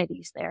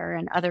opportunities there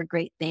and other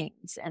great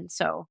things. And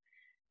so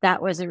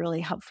that was a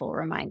really helpful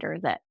reminder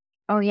that,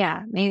 oh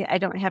yeah, maybe I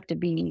don't have to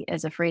be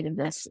as afraid of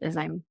this as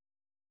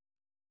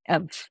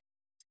of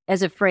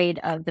as afraid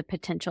of the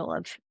potential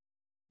of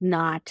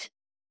not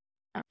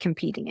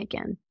competing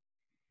again.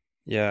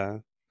 Yeah.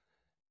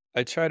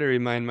 I try to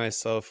remind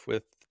myself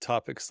with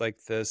topics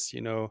like this,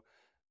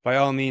 by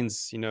all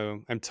means,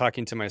 I'm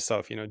talking to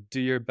myself, do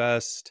your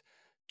best,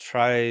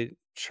 try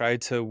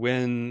to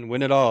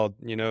win it all,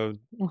 Yeah.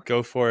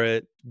 go for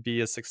it,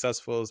 be as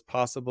successful as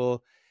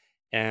possible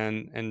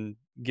and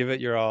give it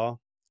your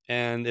all.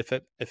 And if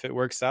it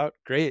works out,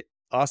 great,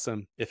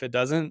 awesome. If it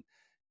doesn't,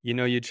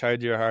 you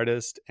tried your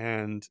hardest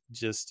and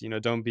just,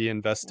 don't be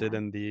invested Yeah.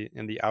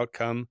 in the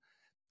outcome.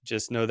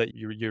 Just know that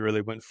you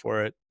really went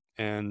for it.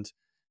 And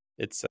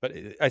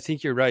I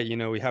think you're right.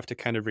 We have to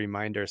kind of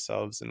remind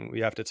ourselves and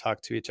we have to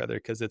talk to each other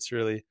because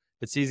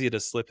it's easy to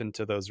slip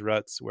into those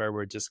ruts where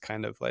we're just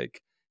kind of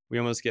like, we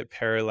almost get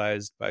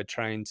paralyzed by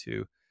trying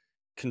to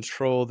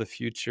control the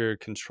future,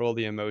 control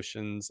the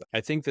emotions.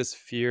 I think this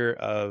fear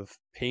of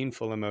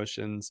painful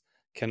emotions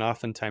can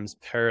oftentimes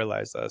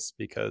paralyze us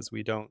because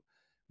we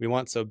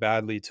want so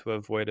badly to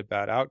avoid a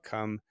bad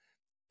outcome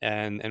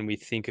and we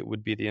think it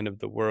would be the end of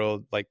the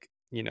world. Like,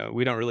 we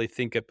don't really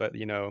think it, but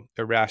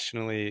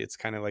irrationally it's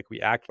kind of like we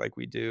act like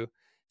we do,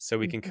 so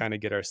we can Mhm. kind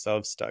of get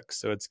ourselves stuck.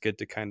 So it's good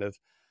to kind of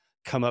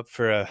come up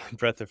for a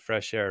breath of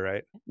fresh air,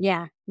 right?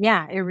 Yeah.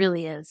 Yeah. It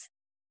really is.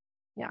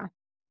 Yeah.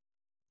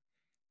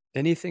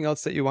 Anything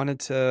else that you wanted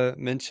to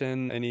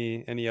mention?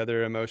 Any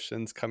other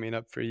emotions coming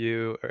up for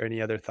you or any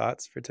other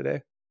thoughts for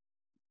today?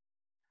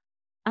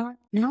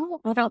 No,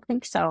 I don't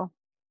think so.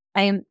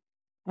 I am.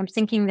 I'm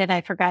thinking that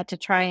I forgot to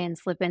try and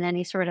slip in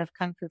any sort of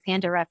Kung Fu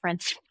Panda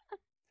reference.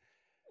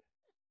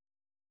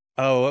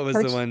 Oh, what was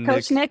the one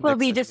Coach Nick will Nick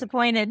be said today?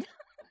 disappointed.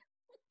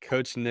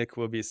 Coach Nick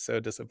will be so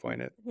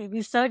disappointed. He'll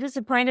be so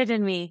disappointed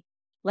in me.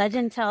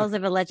 Legend tells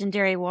of a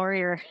legendary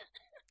warrior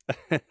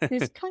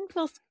whose Kung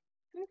Fu,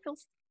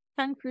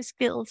 Kung Fu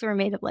skills were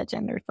made of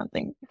legend or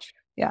something.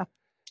 Yeah.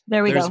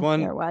 There we There's go.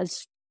 one There it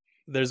was.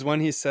 there's one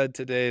he said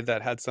today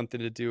that had something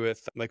to do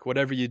with like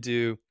whatever you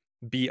do,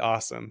 be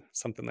awesome,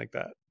 something like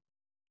that.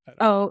 I don't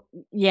know. Oh,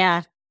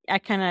 yeah.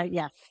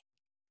 Yes.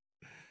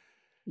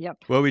 Yep.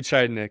 Well, we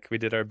tried, Nick. We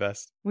did our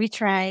best. We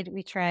tried.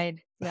 We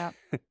tried. Yep.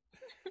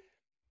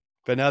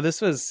 But now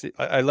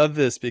I love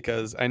this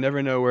because I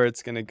never know where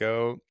it's going to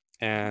go.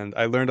 And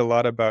I learned a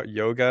lot about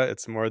yoga.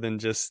 It's more than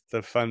just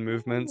the fun Yeah.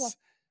 movements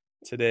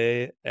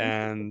today.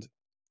 And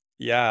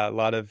yeah, a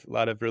lot of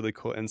really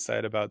cool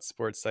insight about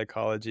sports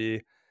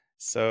psychology.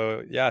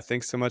 So yeah,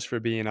 thanks so much for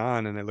being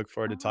on. And I look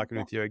forward to Oh, talking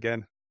yeah. with you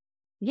again.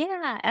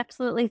 Yeah,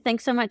 absolutely.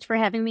 Thanks so much for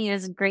having me. It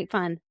was great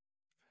fun.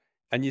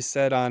 And you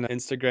said on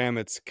Instagram,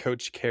 it's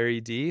Coach Kerry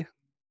D.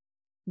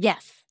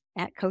 Yes,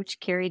 at Coach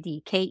Kerry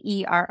D,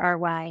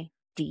 KERRYD.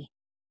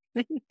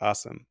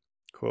 Awesome.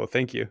 Cool.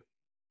 Thank you.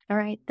 All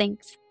right,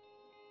 thanks.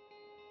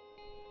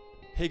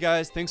 Hey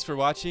guys, thanks for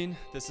watching.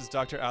 This is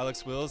Dr.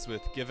 Alex Wills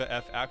with Give a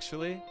F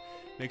Actually.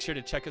 Make sure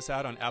to check us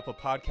out on Apple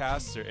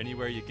Podcasts or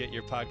anywhere you get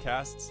your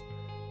podcasts.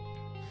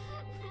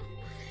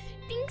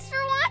 Thanks for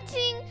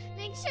watching.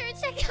 Make sure to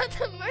check out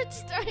the merch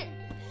store.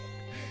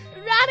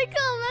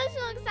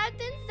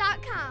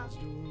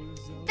 RadicalEmotionalAcceptance.com.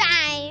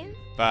 Bye.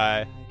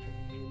 Bye.